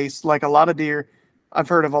hearing based. Like a lot of deer, I've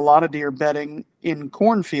heard of a lot of deer bedding in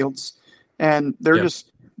cornfields, and they're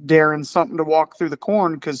just daring something to walk through the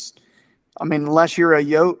corn because, I mean, unless you're a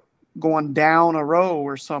yote going down a row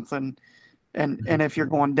or something, and if you're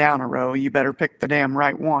going down a row, you better pick the damn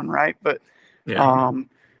right one, right? But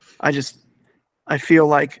I feel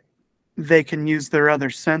like they can use their other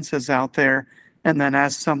senses out there, and then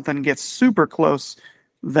as something gets super close,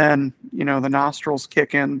 then the nostrils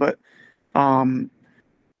kick in. But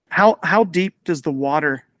how deep does the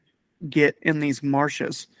water get in these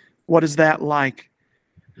marshes? What is that like?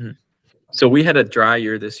 So we had a dry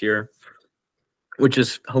year this year, which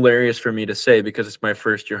is hilarious for me to say because it's my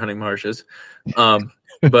first year hunting marshes.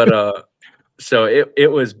 So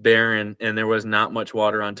it was barren and there was not much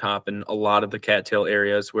water on top, and a lot of the cattail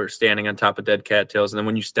areas were standing on top of dead cattails. And then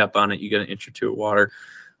when you step on it, you get an inch or two of water.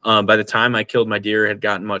 By the time I killed my deer, it had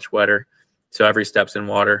gotten much wetter. So every step's in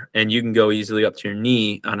water, and you can go easily up to your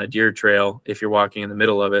knee on a deer trail if you're walking in the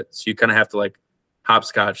middle of it. So you kind of have to like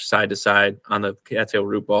hopscotch side to side on the cattail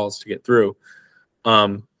root balls to get through.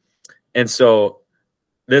 And so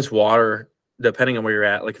this water, depending on where you're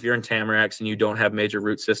at, like if you're in tamaracks and you don't have major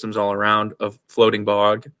root systems all around of floating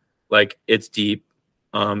bog, like it's deep.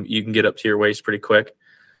 You can get up to your waist pretty quick.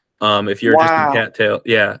 If you're just in cattail,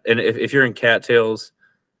 and if you're in cattails,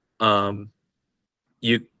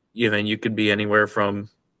 you could be anywhere from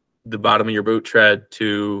the bottom of your boot tread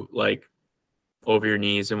to like over your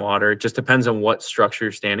knees in water. It just depends on what structure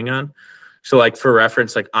you're standing on. So like for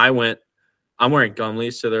reference, like I'm wearing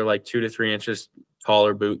gumleys, so they're like 2 to 3 inches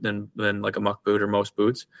taller boot than like a muck boot or most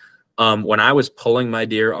boots. When I was pulling my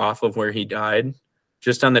deer off of where he died,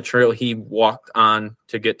 just on the trail he walked on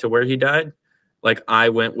to get to where he died, like I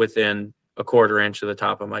went within a 1/4 inch of the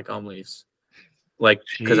top of my gum leaves, like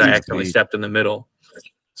because I accidentally stepped in the middle.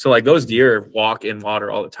 So like those deer walk in water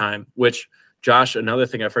all the time, which Josh, another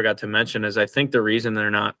thing I forgot to mention is I think the reason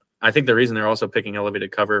they're also picking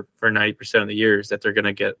elevated cover for 90% of the year is that they're going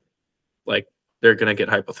to get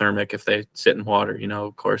hypothermic if they sit in water.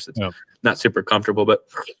 Of course it's not super comfortable,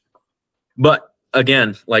 but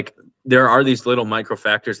again, like there are these little micro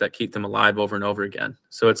factors that keep them alive over and over again.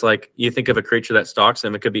 So it's like you think of a creature that stalks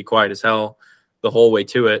them, it could be quiet as hell the whole way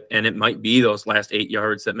to it, and it might be those last 8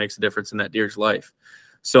 yards that makes a difference in that deer's life.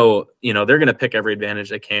 So, they're going to pick every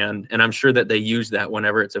advantage they can, and I'm sure that they use that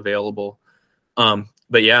whenever it's available.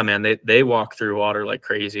 But yeah, man, they walk through water like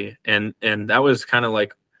crazy, and that was kind of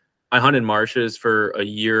like I hunted marshes for a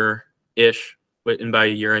year-ish, and by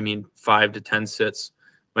a year I mean 5 to 10 sits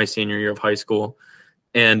my senior year of high school,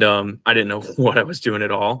 and I didn't know what I was doing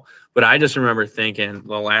at all. But I just remember thinking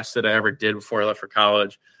the last sit I ever did before I left for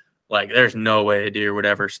college, like, there's no way a deer would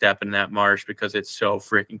ever step in that marsh because it's so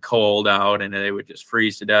freaking cold out and they would just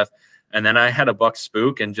freeze to death. And then I had a buck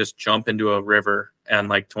spook and just jump into a river and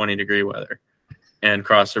like 20-degree weather and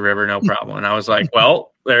cross the river, no problem. And I was like,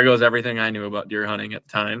 well, there goes everything I knew about deer hunting at the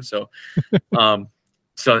time. So,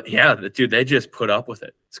 yeah, dude, they just put up with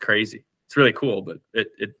it. It's crazy. It's really cool, but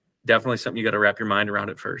it definitely something you got to wrap your mind around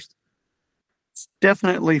at first. It's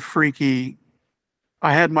definitely freaky.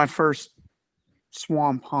 I had my first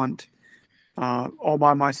swamp hunt all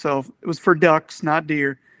by myself. It was for ducks, not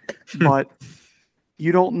deer, but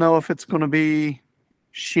you don't know if it's going to be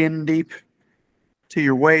shin deep to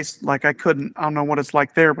your waist. Like I don't know what it's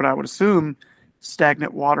like there, but I would assume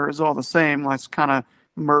stagnant water is all the same. Like it's kind of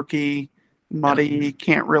murky, muddy,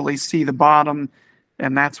 can't really see the bottom.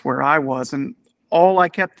 And that's where I was. And all I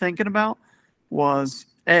kept thinking about was,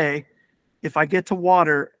 if I get to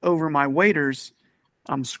water over my waders,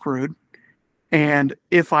 I'm screwed. And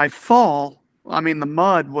if I fall, I mean, the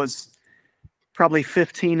mud was probably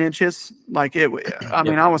 15 inches. Like I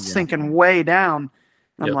was sinking way down.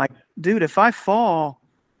 I'm like, dude, if I fall,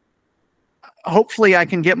 hopefully I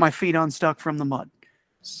can get my feet unstuck from the mud,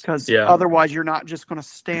 because otherwise you're not just going to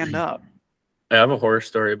stand up. I have a horror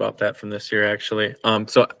story about that from this year, actually.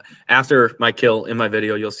 So after my kill in my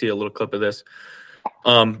video, you'll see a little clip of this.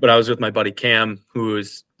 But I was with my buddy Cam, who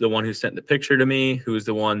is the one who sent the picture to me, who's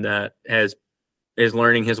the one that is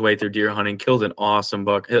learning his way through deer hunting, killed an awesome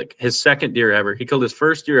buck. His second deer ever. He killed his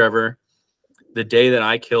first deer ever the day that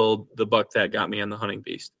I killed the buck that got me on the hunting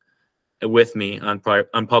beast with me on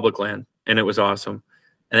public land, and it was awesome.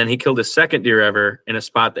 And then he killed his second deer ever in a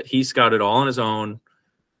spot that he scouted all on his own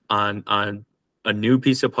on a new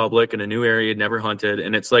piece of public in a new area he'd never hunted,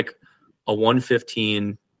 and it's like a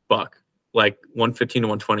 115 buck, like 115 to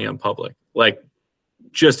 120 on public, like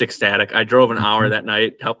just ecstatic. I drove an hour that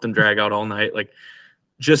night, helped him drag out all night, like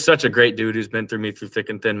just such a great dude who's been through me through thick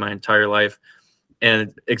and thin my entire life.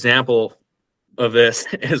 And example of this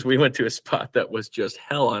is we went to a spot that was just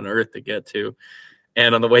hell on earth to get to,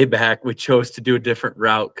 and on the way back we chose to do a different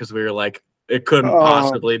route because we were like, it couldn't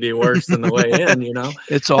possibly be worse than the way in, you know?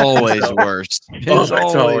 It's always worse. It's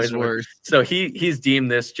always worse. So he's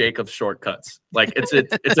deemed this Jacob's shortcuts. Like it's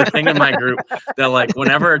a thing in my group that like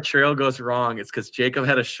whenever a trail goes wrong, it's because Jacob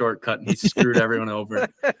had a shortcut and he screwed everyone over.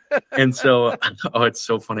 And so, it's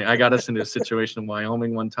so funny. I got us into a situation in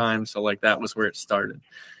Wyoming one time. So like that was where it started.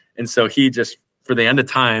 And so he just, for the end of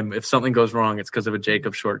time, if something goes wrong, it's because of a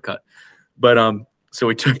Jacob shortcut. But so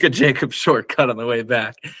we took a Jacob shortcut on the way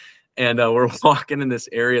back. And we're walking in this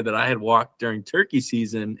area that I had walked during turkey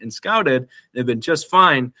season and scouted. They've been just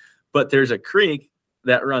fine, but there's a creek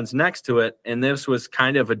that runs next to it. And this was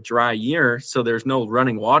kind of a dry year, so there's no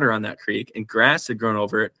running water on that creek, and grass had grown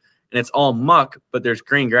over it. And it's all muck, but there's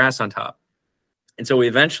green grass on top. And so we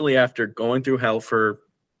eventually, after going through hell for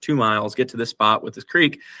 2 miles, get to this spot with this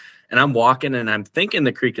creek. And I'm walking, and I'm thinking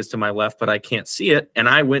the creek is to my left, but I can't see it. And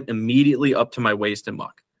I went immediately up to my waist in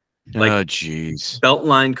muck. Like, oh, geez. Belt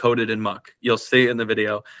line coated in muck. You'll see it in the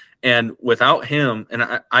video. And without him,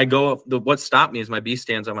 and I go up, what stopped me is my B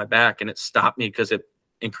stands on my back, and it stopped me because it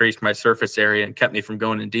increased my surface area and kept me from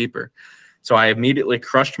going in deeper. So I immediately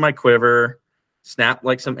crushed my quiver, snapped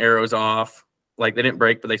like some arrows off. Like they didn't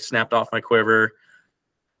break, but they snapped off my quiver.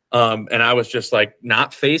 And I was just like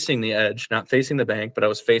not facing the edge, not facing the bank, but I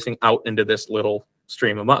was facing out into this little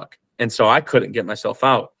stream of muck. And so I couldn't get myself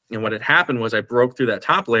out. And what had happened was I broke through that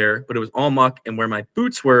top layer, but it was all muck, and where my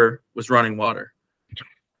boots were was running water.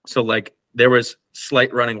 So like there was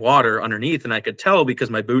slight running water underneath, and I could tell because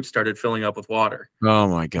my boots started filling up with water. Oh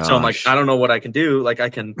my God. So I'm like, I don't know what I can do. Like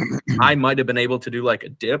I might have been able to do like a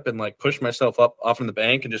dip and like push myself up off from the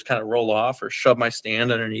bank and just kind of roll off, or shove my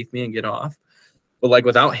stand underneath me and get off. But like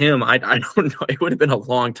without him, I don't know. It would have been a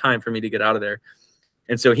long time for me to get out of there.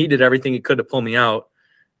 And so he did everything he could to pull me out.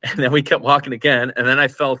 And then we kept walking again. And then I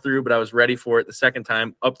fell through, but I was ready for it the second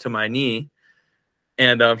time, up to my knee.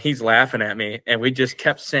 And he's laughing at me. And we just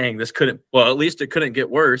kept saying this couldn't, well, at least it couldn't get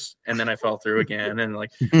worse. And then I fell through again. And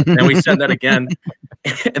like, then we said that again.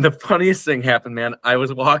 And the funniest thing happened, man. I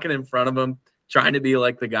was walking in front of him, trying to be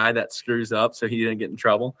like the guy that screws up so he didn't get in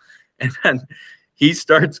trouble. And then he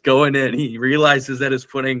starts going in. He realizes that his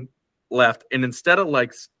footing left. And instead of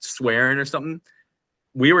like swearing or something,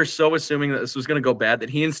 we were so assuming that this was going to go bad that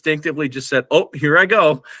he instinctively just said, "Oh, here I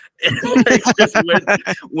go." And it just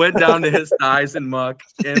went down to his thighs in muck.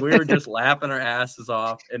 And we were just laughing our asses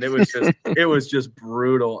off. And it was just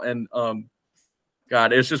brutal. And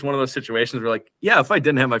God, it was just one of those situations where like, yeah, if I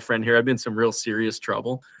didn't have my friend here, I'd be in some real serious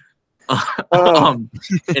trouble in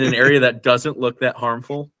an area that doesn't look that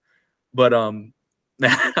harmful. But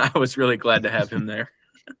I was really glad to have him there.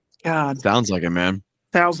 God. Sounds like it, man.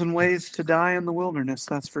 1,000 ways to die in the wilderness,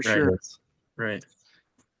 that's for sure. Right.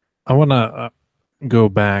 I want to go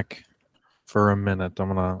back for a minute.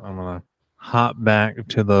 I'm gonna hop back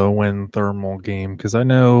to the wind thermal game because I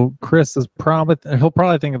know Chris is he'll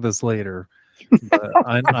probably think of this later. But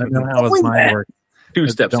I know how his mind works. 2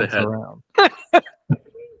 steps ahead. Around.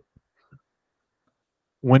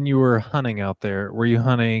 When you were hunting out there, were you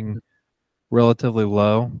hunting relatively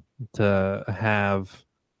low to have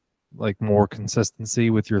like more consistency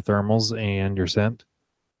with your thermals and your scent?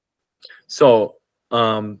 So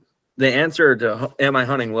the answer to am I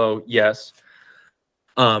hunting low? Yes.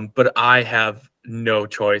 But I have no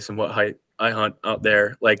choice in what height I hunt out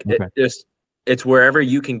there. Like it's wherever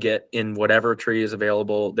you can get in whatever tree is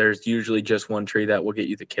available. There's usually just one tree that will get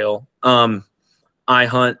you the kill. I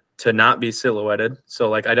hunt to not be silhouetted. So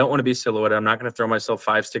like I don't want to be silhouetted. I'm not going to throw myself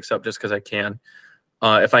 5 sticks up just because I can.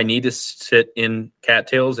 If I need to sit in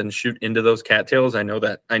cattails and shoot into those cattails, I know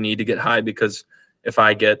that I need to get high because if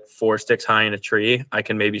I get 4 sticks high in a tree, I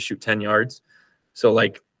can maybe shoot 10 yards. So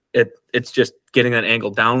like it's just getting that angle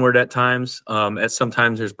downward at times.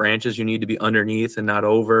 Sometimes there's branches you need to be underneath and not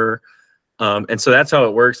over. And so that's how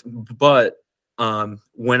it works. But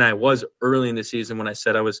when I was early in the season, when I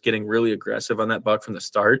said I was getting really aggressive on that buck from the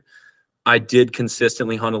start, I did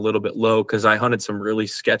consistently hunt a little bit low because I hunted some really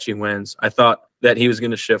sketchy winds. I thought that he was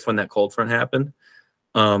going to shift when that cold front happened,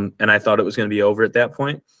 and I thought it was going to be over at that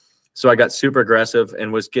point. So I got super aggressive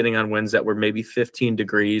and was getting on winds that were maybe 15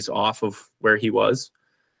 degrees off of where he was.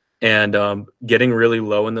 And getting really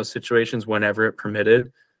low in those situations whenever it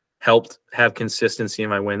permitted helped have consistency in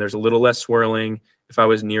my wind. There's a little less swirling. If I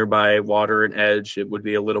was nearby water and edge, it would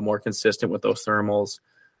be a little more consistent with those thermals,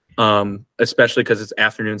 especially because it's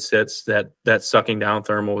afternoon sits. That sucking down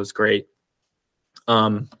thermal was great.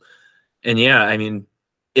 And yeah, I mean,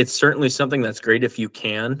 it's certainly something that's great if you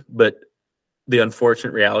can, but the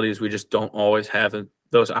unfortunate reality is we just don't always have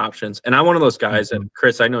those options. And I'm one of those guys, and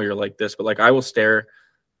Chris, I know you're like this, but like I will stare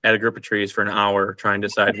at a group of trees for an hour trying to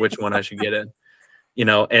decide which one I should get in, you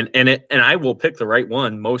know, and I will pick the right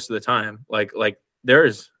one most of the time. Like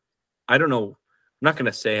there's, I don't know, I'm not going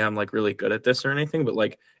to say I'm like really good at this or anything, but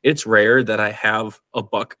like it's rare that I have a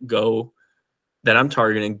buck that I'm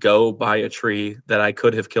targeting go by a tree that I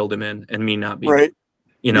could have killed him in and me not be right.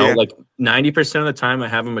 You know, like 90% of the time I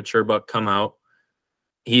have a mature buck come out,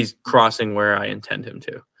 he's crossing where I intend him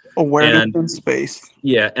to. Awareness in space.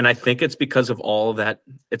 Yeah, and I think it's because of all of that.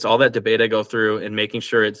 It's all that debate I go through and making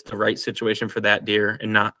sure it's the right situation for that deer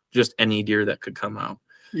and not just any deer that could come out.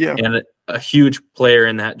 Yeah. And a huge player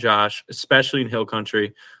in that, Josh, especially in hill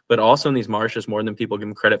country, but also in these marshes more than people give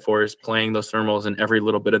him credit for, is playing those thermals in every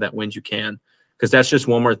little bit of that wind you can. Because that's just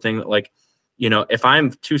one more thing that, like, you know, if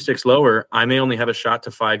I'm 2 sticks lower, I may only have a shot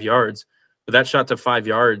to 5 yards, but that shot to 5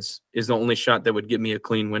 yards is the only shot that would give me a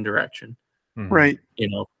clean wind direction. Right. You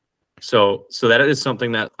know, so that is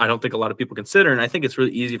something that I don't think a lot of people consider. And I think it's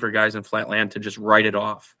really easy for guys in flat land to just write it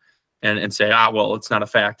off and say, well, it's not a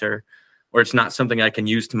factor, or it's not something I can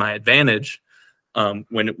use to my advantage.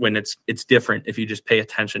 When it's different if you just pay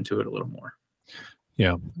attention to it a little more.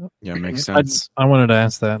 Yeah. Yeah. Makes sense. I wanted to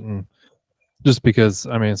ask that, and just because,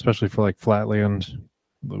 I mean, especially for like flatland,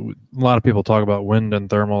 a lot of people talk about wind and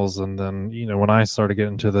thermals. And then, you know, when I started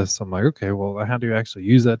getting into this, I'm like, okay, well, how do you actually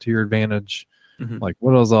use that to your advantage? Like,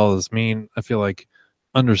 what does all this mean? I feel like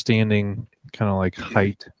understanding kind of like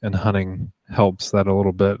height and hunting helps that a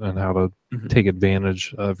little bit, and how to take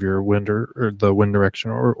advantage of your wind or the wind direction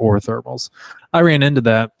or thermals. I ran into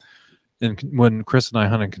that when Chris and I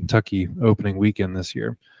hunted Kentucky opening weekend this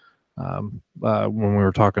year. When we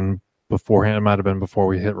were talking beforehand, it might have been before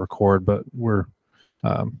we hit record, but where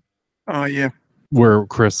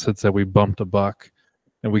Chris had said we bumped a buck.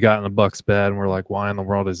 And we got in the buck's bed, and we're like, why in the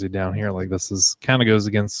world is he down here? Like, this is kind of goes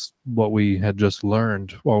against what we had just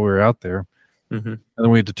learned while we were out there. And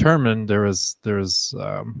then we determined there was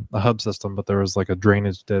a hub system, but there was like a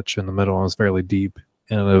drainage ditch in the middle, and it was fairly deep,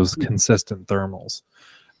 and it was consistent thermals.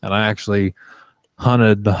 And I actually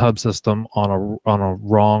hunted the hub system on a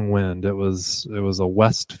wrong wind. It was a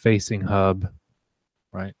west facing hub,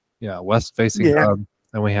 right? Yeah, west facing hub,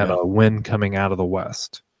 and we had a wind coming out of the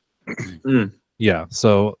west. Yeah,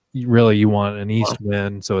 so really you want an east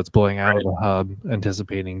wind, so it's blowing out of the hub,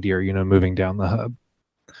 anticipating deer, you know, moving down the hub.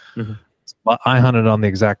 But I hunted on the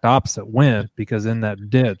exact opposite wind, because in that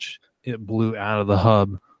ditch, it blew out of the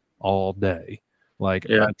hub all day. Like,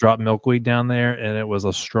 I dropped milkweed down there, and it was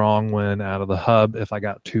a strong wind out of the hub. If I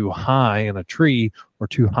got too high in a tree or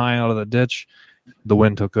too high out of the ditch, the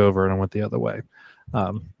wind took over and I went the other way.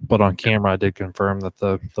 But on camera, I did confirm that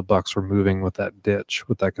the bucks were moving with that ditch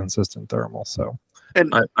with that consistent thermal. So,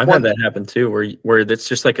 and I've had that happen too, where it's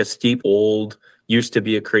just like a steep old used to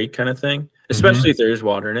be a creek kind of thing, especially if there's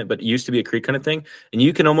water in it, but it used to be a creek kind of thing, and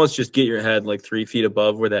you can almost just get your head like 3 feet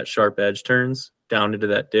above where that sharp edge turns down into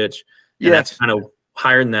that ditch. And that's kind of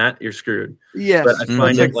higher than that, you're screwed. Yes, but I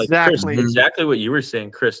find it like exactly. Chris, exactly what you were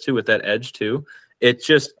saying, Chris, too, with that edge too. It's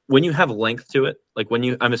just when you have length to it, like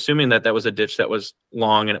I'm assuming that was a ditch that was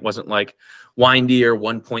long and it wasn't like windy or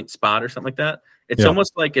 1 point spot or something like that. It's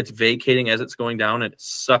almost like it's vacating as it's going down, and it's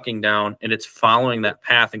sucking down, and it's following that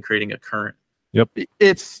path and creating a current. Yep.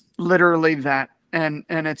 It's literally that. And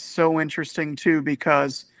it's so interesting too,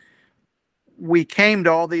 because we came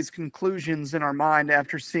to all these conclusions in our mind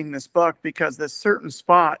after seeing this buck, because this certain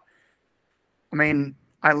spot, I mean,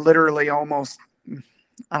 I literally almost,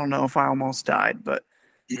 I don't know if I almost died, but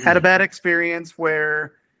had a bad experience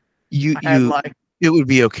where it would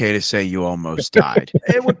be okay to say you almost died.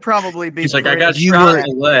 It would probably be. He's like, I got shot in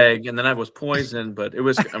the leg, and then I was poisoned, but it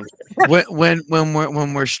was.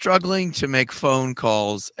 when we're struggling to make phone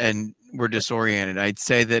calls and we're disoriented, I'd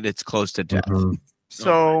say that it's close to death.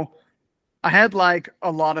 So I had like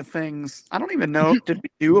a lot of things. I don't even know. Did we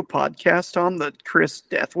do a podcast on the Chris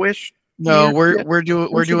Death Wish No, we're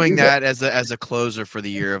doing that as a closer for the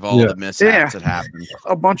year of all the mishaps that happened.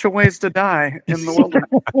 A bunch of ways to die in the wilderness.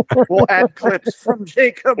 We'll add clips from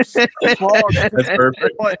Jacob's vlog. That's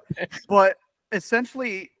perfect. But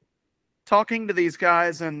essentially, talking to these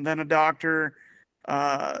guys and then a doctor,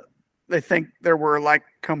 they think there were like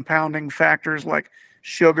compounding factors like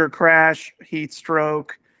sugar crash, heat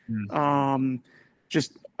stroke,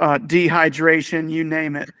 just dehydration, you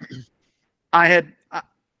name it.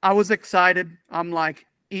 I was excited. I'm like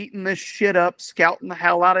eating this shit up, scouting the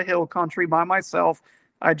hell out of hill country by myself.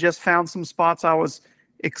 I just found some spots I was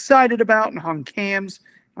excited about and hung cams.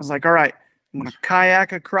 I was like, all right, I'm going to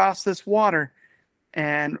kayak across this water.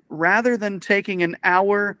 And rather than taking an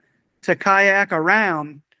hour to kayak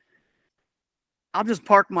around, I'll just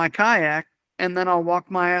park my kayak and then I'll walk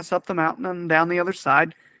my ass up the mountain and down the other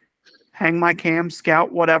side, hang my cam,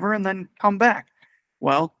 scout, whatever, and then come back.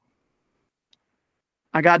 Well,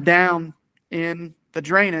 I got down in the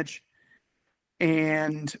drainage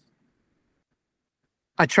and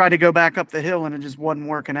I tried to go back up the hill and it just wasn't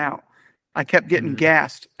working out. I kept getting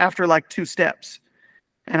gassed after like 2 steps.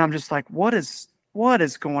 And I'm just like, what is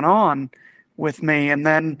going on with me? And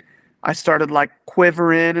then I started like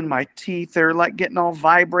quivering and my teeth are like getting all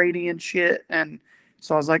vibrating and shit. And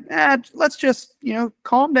so I was like, let's just,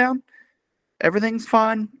 calm down. Everything's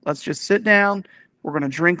fine. Let's just sit down. We're going to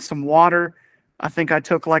drink some water. I think I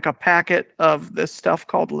took like a packet of this stuff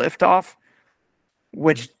called Liftoff,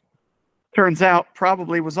 which turns out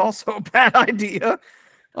probably was also a bad idea.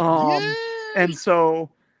 And so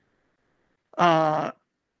I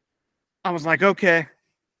was like, okay,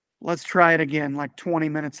 let's try it again. Like 20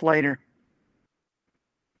 minutes later,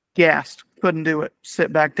 gassed, couldn't do it.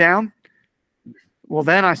 Sit back down. Well,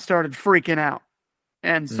 then I started freaking out.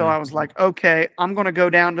 And so I was like, okay, I'm going to go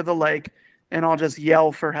down to the lake and I'll just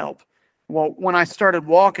yell for help. Well, when I started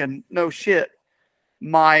walking, no shit,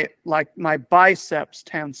 my biceps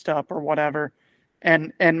tensed up or whatever.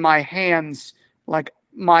 And my hands, like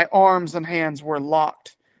my arms and hands were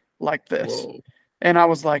locked like this. Whoa. And I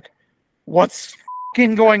was like, what's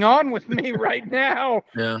fucking going on with me right now?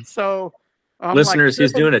 Yeah. So listeners,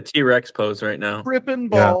 he's doing a T-Rex pose right now. Tripping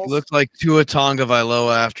balls. He looked like Tua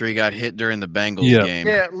Tagovailoa after he got hit during the Bengals game.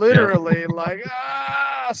 Yeah, literally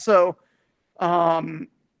So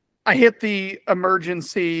I hit the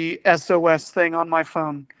emergency SOS thing on my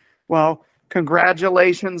phone. Well,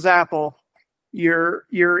 congratulations, Apple. Your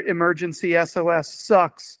emergency SOS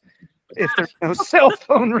sucks if there's no cell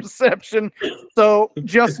phone reception. So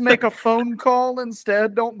just make a phone call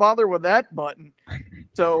instead. Don't bother with that button.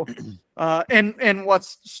 So and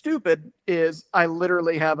what's stupid is I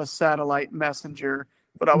literally have a satellite messenger,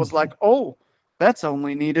 but I was like, oh, that's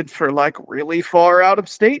only needed for like really far out of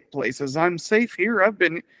state places. I'm safe here.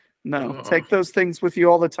 Take those things with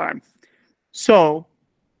you all the time. So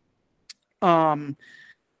I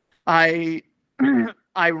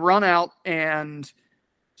run out and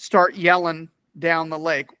start yelling down the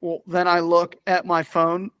lake. Well, then I look at my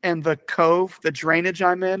phone and the cove, the drainage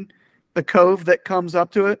I'm in, the cove that comes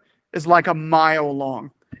up to it is like a mile long.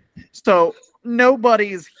 So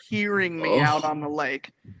nobody's hearing me out on the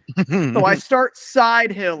lake. So I start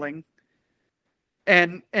side hilling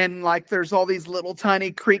and like there's all these little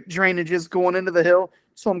tiny creek drainages going into the hill.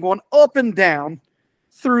 So I'm going up and down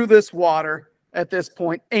through this water at this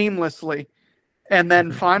point aimlessly. And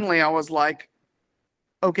then finally I was like,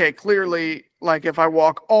 okay, clearly, like if I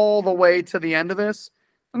walk all the way to the end of this,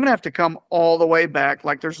 I'm going to have to come all the way back.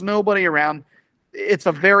 Like there's nobody around. It's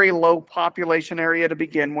a very low population area to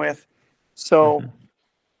begin with. So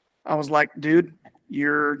I was like, dude,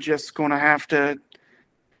 you're just going to have to,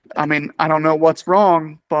 I don't know what's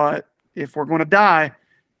wrong, but if we're going to die,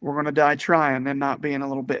 we're going to die trying and not being a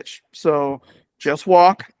little bitch. So just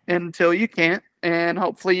walk until you can't, and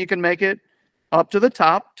hopefully you can make it up to the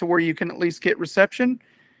top to where you can at least get reception.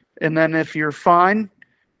 And then if you're fine,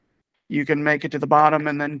 you can make it to the bottom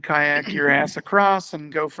and then kayak your ass across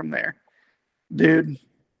and go from there. Dude,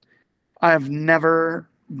 I've never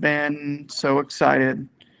been so excited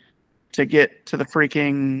to get to the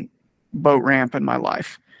freaking boat ramp in my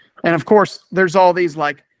life. And of course, there's all these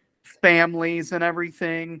like families and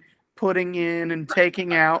everything putting in and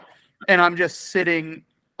taking out. And I'm just sitting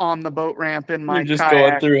on the boat ramp in my You're just kayak.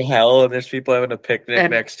 going through hell and there's people having a picnic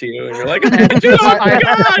next to you. And you're like,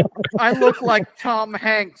 I look like Tom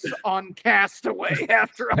Hanks on Castaway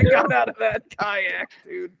after I got out of that kayak,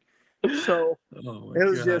 dude. So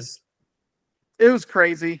it was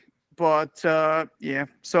crazy. But yeah.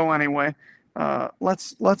 So anyway,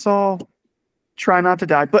 let's all try not to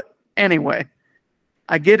die. But anyway,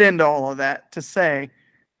 I get into all of that to say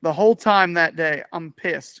the whole time that day, I'm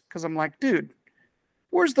pissed because I'm like, dude,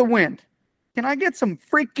 where's the wind? Can I get some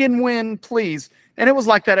freaking wind, please? And it was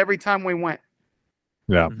like that every time we went.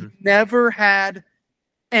 Yeah. Never had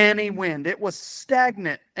any wind. It was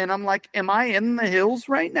stagnant. And I'm like, am I in the hills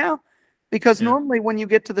right now? Because normally when you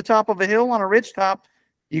get to the top of a hill on a ridge top,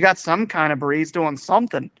 you got some kind of breeze doing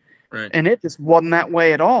something. Right. And it just wasn't that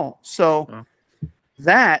way at all. So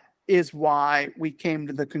that is why we came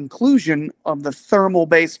to the conclusion of the thermal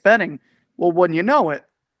based bedding. Well, wouldn't you know it,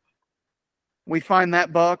 we find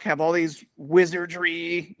that buck, have all these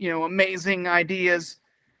wizardry, amazing ideas.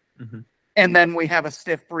 And then we have a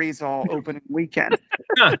stiff breeze all opening weekend.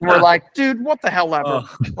 We're like, dude, what the hell ever?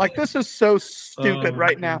 Like, this is so stupid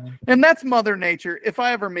right now. And that's Mother Nature. If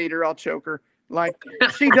I ever meet her, I'll choke her. Like,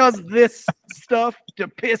 she does this stuff to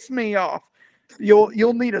piss me off.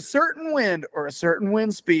 You'll need a certain wind or a certain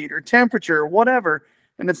wind speed or temperature or whatever.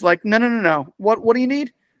 And it's like, no. What do you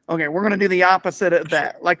need? Okay, we're going to do the opposite of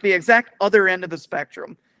that, like the exact other end of the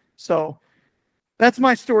spectrum. So that's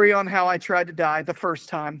my story on how I tried to die the first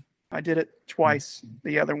time. I did it twice.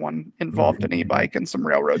 The other one involved an e-bike and some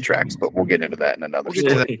railroad tracks, but we'll get into that in another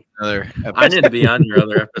story. I need to be on your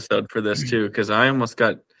other episode for this too, because I had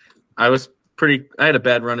a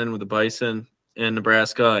bad run-in with a bison in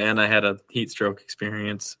Nebraska, and I had a heat stroke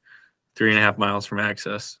experience 3.5 miles from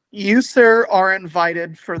Access. You, sir, are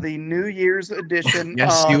invited for the New Year's edition.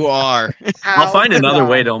 Yes, you are. I'll find another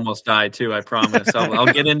way to almost die too. I promise. I'll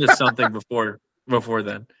get into something before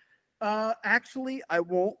then. Actually, I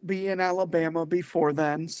won't be in Alabama before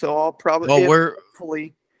then, so I'll probably. Well,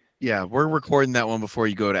 hopefully. Yeah, we're recording that one before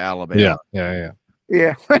you go to Alabama.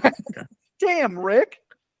 Yeah. Damn, Rick.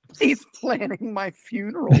 He's planning my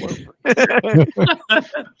funeral over.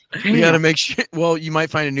 You got to make sure. Well, you might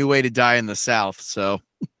find a new way to die in the South. So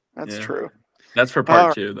that's true. That's for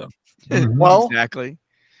part 2, though. Well, exactly.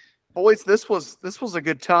 Boys, this was a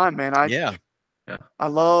good time, man. I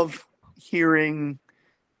love hearing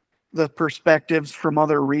the perspectives from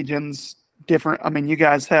other regions. Different. I mean, you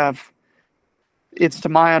guys have. It's to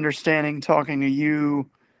my understanding, talking to you,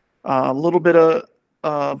 a little bit of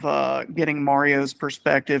getting Mario's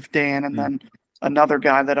perspective, Dan, and then another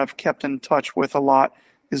guy that I've kept in touch with a lot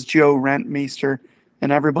is Joe Rentmeester,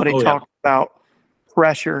 and everybody talked about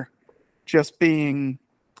pressure just being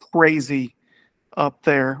crazy up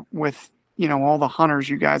there with all the hunters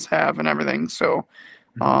you guys have and everything. So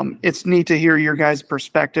it's neat to hear your guys'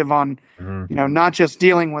 perspective on not just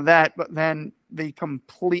dealing with that, but then the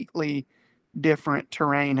completely different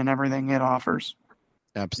terrain and everything it offers.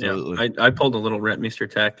 Absolutely. Yeah, I pulled a little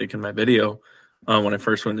Rentmeester tactic in my video when I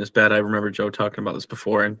first went in this bed. I remember Joe talking about this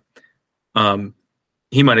before, and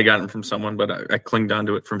he might have gotten it from someone, but I clinged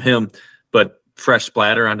onto it from him. But fresh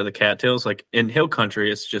splatter onto the cattails, like in hill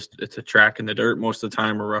country, it's a track in the dirt most of the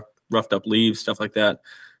time, or roughed up leaves, stuff like that,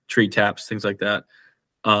 tree taps, things like that.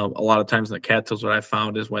 A lot of times in the cattails, what I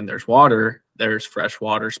found is when there's water, there's fresh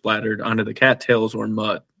water splattered onto the cattails or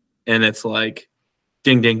mud, and it's like,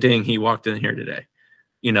 ding, ding, ding, he walked in here today.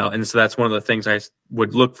 And so that's one of the things I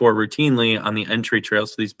would look for routinely on the entry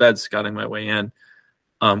trails to these beds, scouting my way in.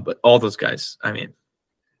 But all those guys, I mean,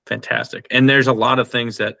 fantastic. And there's a lot of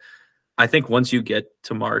things that I think once you get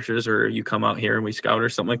to marshes or you come out here and we scout or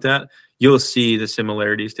something like that, you'll see the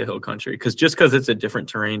similarities to hill country. Because just because it's a different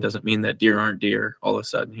terrain doesn't mean that deer aren't deer all of a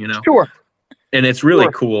sudden, Sure. And it's really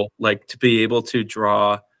cool, like, to be able to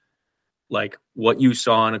draw like what you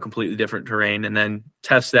saw in a completely different terrain and then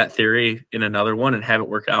test that theory in another one and have it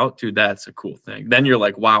work out. Dude, that's a cool thing. Then you're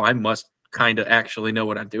like, wow, I must kind of actually know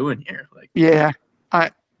what I'm doing here. Like, yeah,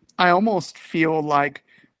 I almost feel like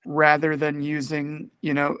rather than using,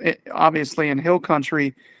 obviously in hill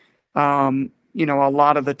country, a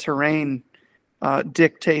lot of the terrain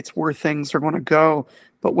dictates where things are going to go.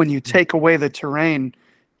 But when you take away the terrain,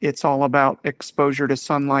 it's all about exposure to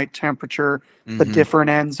sunlight, temperature, the different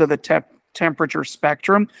ends of the temperature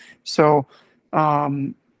spectrum. So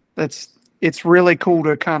it's really cool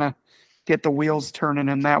to kind of get the wheels turning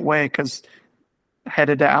in that way, because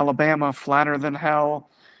headed to Alabama, flatter than hell,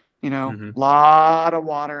 lot of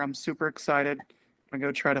water. I'm super excited. I'm gonna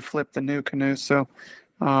go try to flip the new canoe. So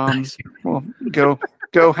we'll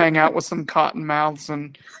go hang out with some cottonmouths,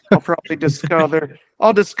 and I'll probably discover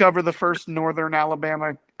the first northern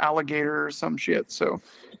Alabama alligator or some shit. So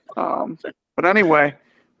but anyway,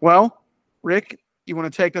 well, Rick, you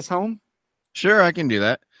want to take us home? Sure, I can do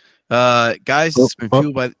that. Guys, it's been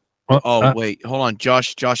fueled by. Wait, hold on.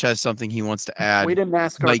 Josh has something he wants to add. We didn't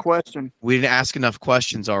ask our question. We didn't ask enough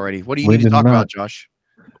questions already. What do you need to talk about, Josh?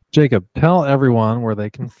 Jacob, tell everyone where they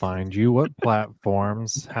can find you, what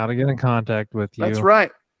platforms, how to get in contact with you. That's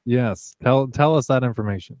right. Yes. Tell us that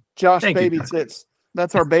information. Josh Thank you, babysits.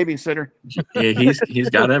 That's our babysitter. Yeah, he's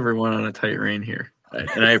got everyone on a tight rein here,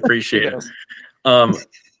 and I appreciate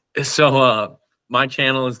it. So my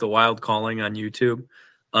channel is The Wild Calling on YouTube.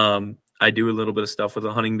 I do a little bit of stuff with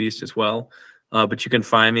the Hunting Beast as well. But you can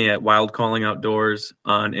find me at Wild Calling Outdoors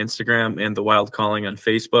on Instagram and The Wild Calling on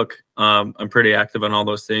Facebook. I'm pretty active on all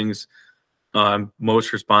those things. I'm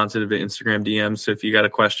most responsive to Instagram DMs. So if you got a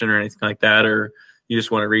question or anything like that, or you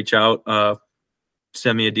just want to reach out,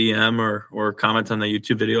 send me a DM or comment on the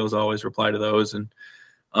YouTube videos. I'll always reply to those. And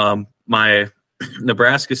my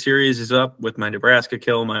Nebraska series is up with my Nebraska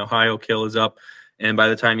kill. My Ohio kill is up. And by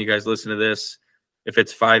the time you guys listen to this, if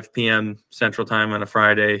it's 5 p.m. Central Time on a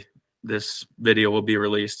Friday, this video will be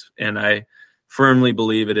released. And I firmly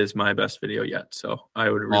believe it is my best video yet. So I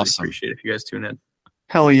would really appreciate it if you guys tune in.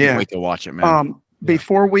 Hell yeah. Can't wait to watch it, man.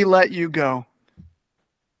 Before we let you go,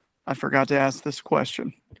 I forgot to ask this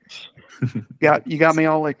question. You got me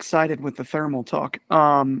all excited with the thermal talk.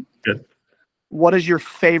 Good. What is your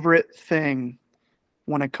favorite thing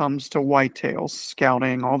when it comes to whitetails,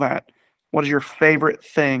 scouting, all that? What is your favorite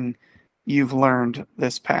thing you've learned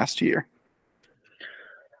this past year?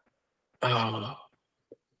 Oh,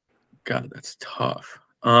 God, that's tough.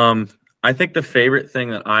 I think the favorite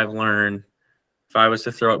thing that I've learned, if I was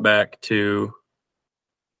to throw it back to,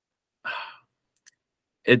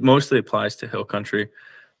 it mostly applies to hill country,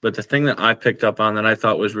 but the thing that I picked up on that I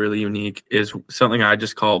thought was really unique is something I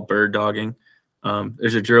just call bird dogging.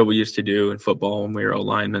 There's a drill we used to do in football when we were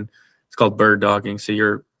O-linemen. It's called bird dogging. So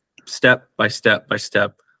you're step by step by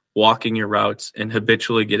step walking your routes and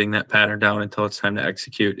habitually getting that pattern down until it's time to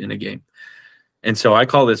execute in a game. And so I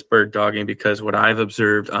call this bird dogging because what I've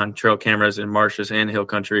observed on trail cameras in marshes and hill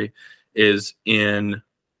country is in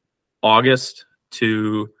August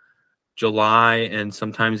to July and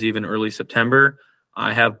sometimes even early September,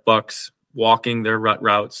 I have bucks walking their rut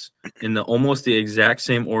routes in almost the exact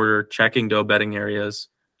same order, checking doe bedding areas,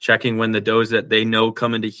 checking when the does that they know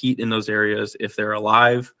come into heat in those areas, if they're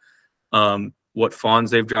alive, what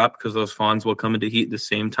fawns they've dropped, because those fawns will come into heat the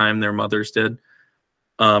same time their mothers did.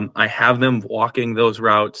 I have them walking those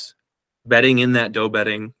routes, bedding in that doe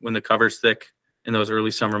bedding when the cover's thick in those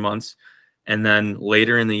early summer months, and then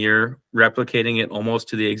later in the year, replicating it almost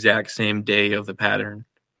to the exact same day of the pattern,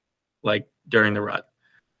 like during the rut.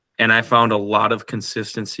 And I found a lot of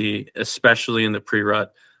consistency, especially in the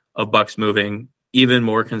pre-rut, of bucks moving, even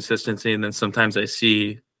more consistency than sometimes I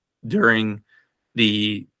see during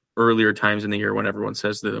the earlier times in the year when everyone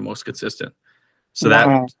says they're the most consistent. So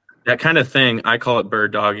that kind of thing, I call it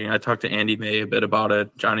bird dogging. I talked to Andy May a bit about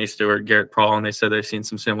it, Johnny Stewart, Garrett Paul, and they said they've seen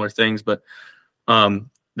some similar things. But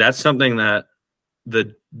that's something that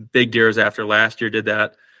the big deers after last year did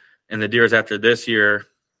that. And the deers after this year,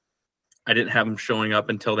 I didn't have him showing up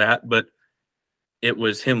until that, but it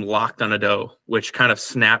was him locked on a doe, which kind of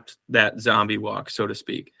snapped that zombie walk, so to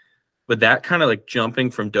speak. But that kind of like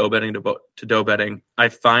jumping from doe bedding to doe bedding, I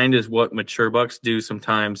find is what mature bucks do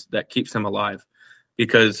sometimes that keeps them alive,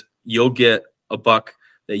 because you'll get a buck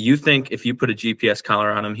that you think if you put a GPS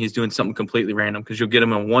collar on him, he's doing something completely random, because you'll get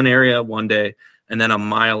him in one area one day and then a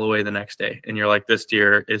mile away the next day. And you're like, this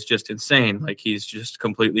deer is just insane. Like, he's just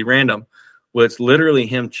completely random. Well, it's literally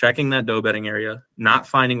him checking that doe bedding area, not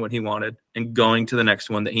finding what he wanted, and going to the next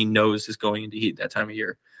one that he knows is going into heat that time of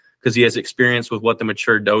year, because he has experience with what the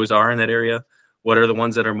mature does are in that area, what are the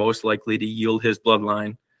ones that are most likely to yield his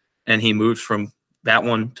bloodline, and he moves from that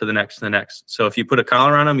one to the next to the next. So if you put a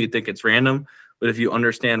collar on him, you'd think it's random, but if you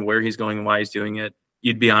understand where he's going and why he's doing it,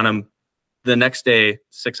 you'd be on him the next day,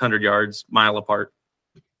 600 yards, mile apart,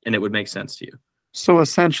 and it would make sense to you. So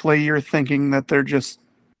essentially you're thinking that they're just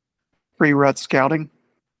pre-rut scouting?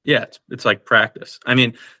 Yeah, it's like practice. I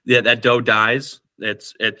mean, that doe dies.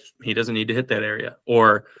 He doesn't need to hit that area,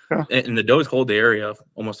 and the does hold the area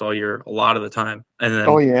almost all year, a lot of the time. And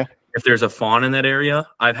then if there's a fawn in that area,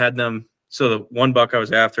 I've had them. So the one buck I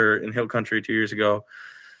was after in hill country 2 years ago,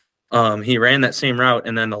 he ran that same route,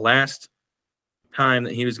 and then the last time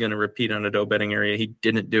that he was going to repeat on a doe bedding area, he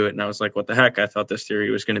didn't do it, and I was like, what the heck? I thought this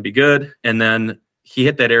theory was going to be good, and then he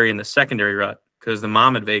hit that area in the secondary rut because the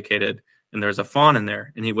mom had vacated, and there's a fawn in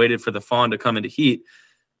there, and he waited for the fawn to come into heat.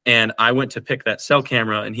 And I went to pick that cell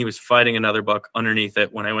camera, and he was fighting another buck underneath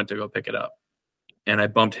it when I went to go pick it up. And I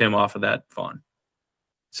bumped him off of that fawn.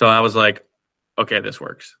 So I was like, okay, this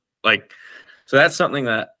works. Like, so that's something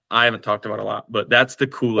that I haven't talked about a lot, but that's the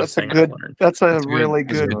coolest thing I've learned. That's a really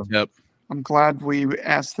good. I'm glad we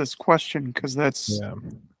asked this question, because that's. Yeah,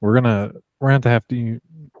 we're gonna have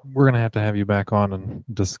to have you back on and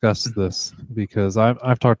discuss this, because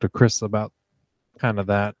I've talked to Chris about kind of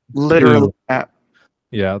that. Literally that.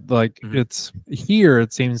 Yeah, like it's here.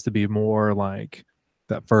 It seems to be more like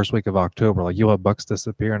that first week of October. Like you'll have bucks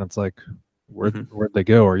disappear, and it's like, where'd they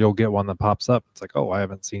go? Or you'll get one that pops up. It's like, oh, I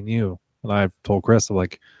haven't seen you. And I've told Chris, I'm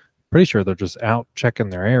like, pretty sure they're just out checking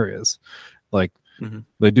their areas. Like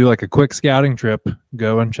they do like a quick scouting trip,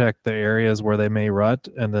 go and check the areas where they may rut,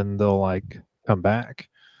 and then they'll like come back.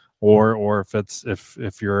 Or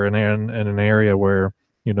if you're in an area where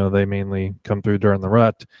they mainly come through during the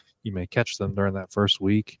rut, you may catch them during that first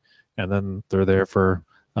week, and then they're there for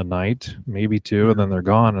a night, maybe two, and then they're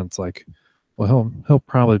gone. And it's like, well, he'll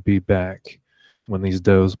probably be back when these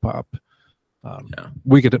does pop.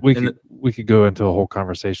 We could go into a whole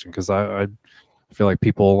conversation, because I feel like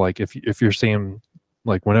people, like if you're seeing,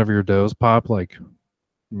 like, whenever your does pop, like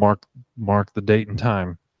mark the date and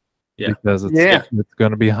time, because it's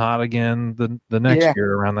going to be hot again the next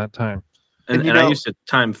year around that time. And I used to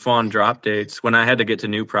time fawn drop dates when I had to get to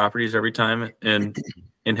new properties every time. And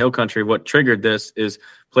in hill country, what triggered this is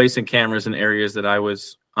placing cameras in areas that I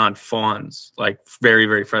was on fawns, like very,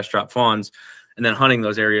 very fresh drop fawns, and then hunting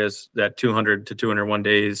those areas that 200 to 201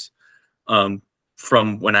 days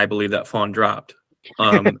from when I believe that fawn dropped.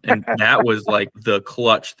 And that was like the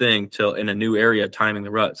clutch thing till in a new area timing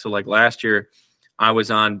the rut. So like last year I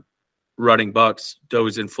was on rutting bucks,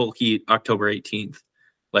 does in full heat October 18th,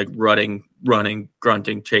 like rutting, running,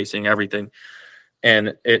 grunting, chasing, everything.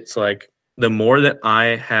 And it's like the more that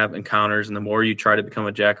I have encounters and the more you try to become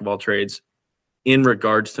a jack of all trades in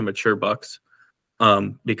regards to mature bucks,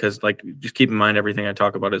 because like just keep in mind everything I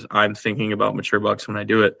talk about is I'm thinking about mature bucks when I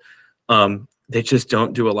do it. They just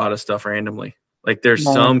don't do a lot of stuff randomly. Like there's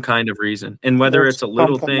some kind of reason. And whether it's a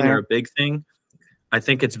little thing or a big thing, I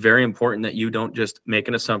think it's very important that you don't just make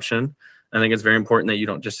an assumption. I think it's very important that you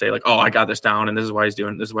don't just say like, oh, I got this down and this is why he's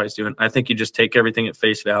doing it. This is why he's doing it. I think you just take everything at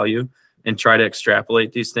face value and try to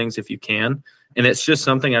extrapolate these things if you can. And it's just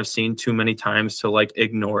something I've seen too many times to like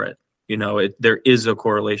ignore it. There is a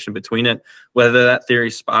correlation between it. Whether that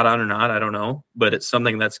theory's spot on or not, I don't know. But it's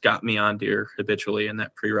something that's got me on deer habitually in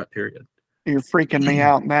that pre-rut period. You're freaking me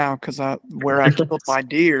out now, because where I killed my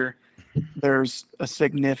deer, there's a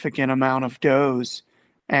significant amount of does.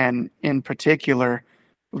 And in particular,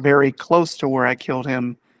 very close to where I killed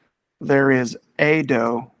him, there is a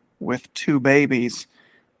doe with 2 babies.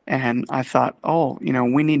 And I thought,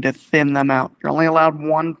 we need to thin them out. You're only allowed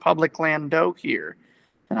 1 public land doe here.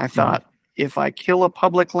 And I thought, if I kill a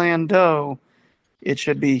public land doe, it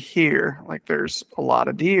should be here. Like there's a lot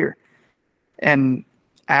of deer. And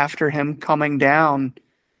after him coming down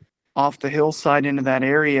off the hillside into that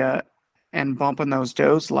area and bumping those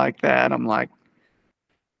does like that, I'm like,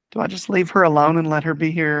 do I just leave her alone and let her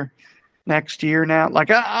be here next year now?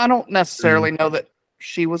 Like, I don't necessarily know that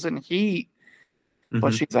she was in heat,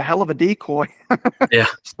 but she's a hell of a decoy.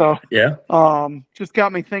 So, just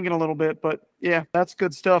got me thinking a little bit. But, yeah, that's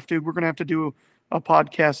good stuff, dude. We're going to have to do a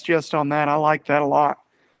podcast just on that. I like that a lot.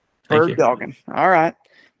 Bird dogging. All right.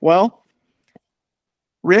 Well,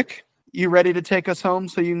 Rick, you ready to take us home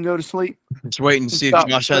so you can go to sleep? Just waiting to see if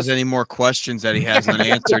Josh has any more questions that he hasn't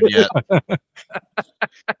answered yet.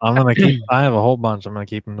 I have a whole bunch. I'm going to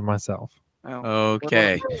keep them to myself.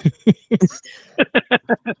 Okay.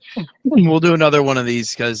 We'll do another one of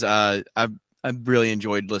these, because I've really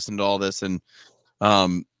enjoyed listening to all this. And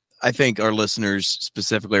I think our listeners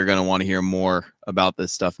specifically are going to want to hear more about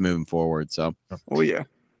this stuff moving forward. So,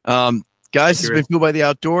 guys, this has been Fueled by the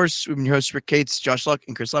Outdoors. We've been your hosts, Rick Cates, Josh Luck,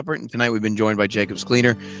 and Chris Leppert. And tonight we've been joined by Jacob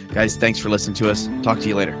Sklenar. Guys, thanks for listening to us. Talk to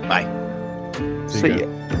you later. Bye. See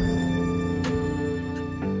ya.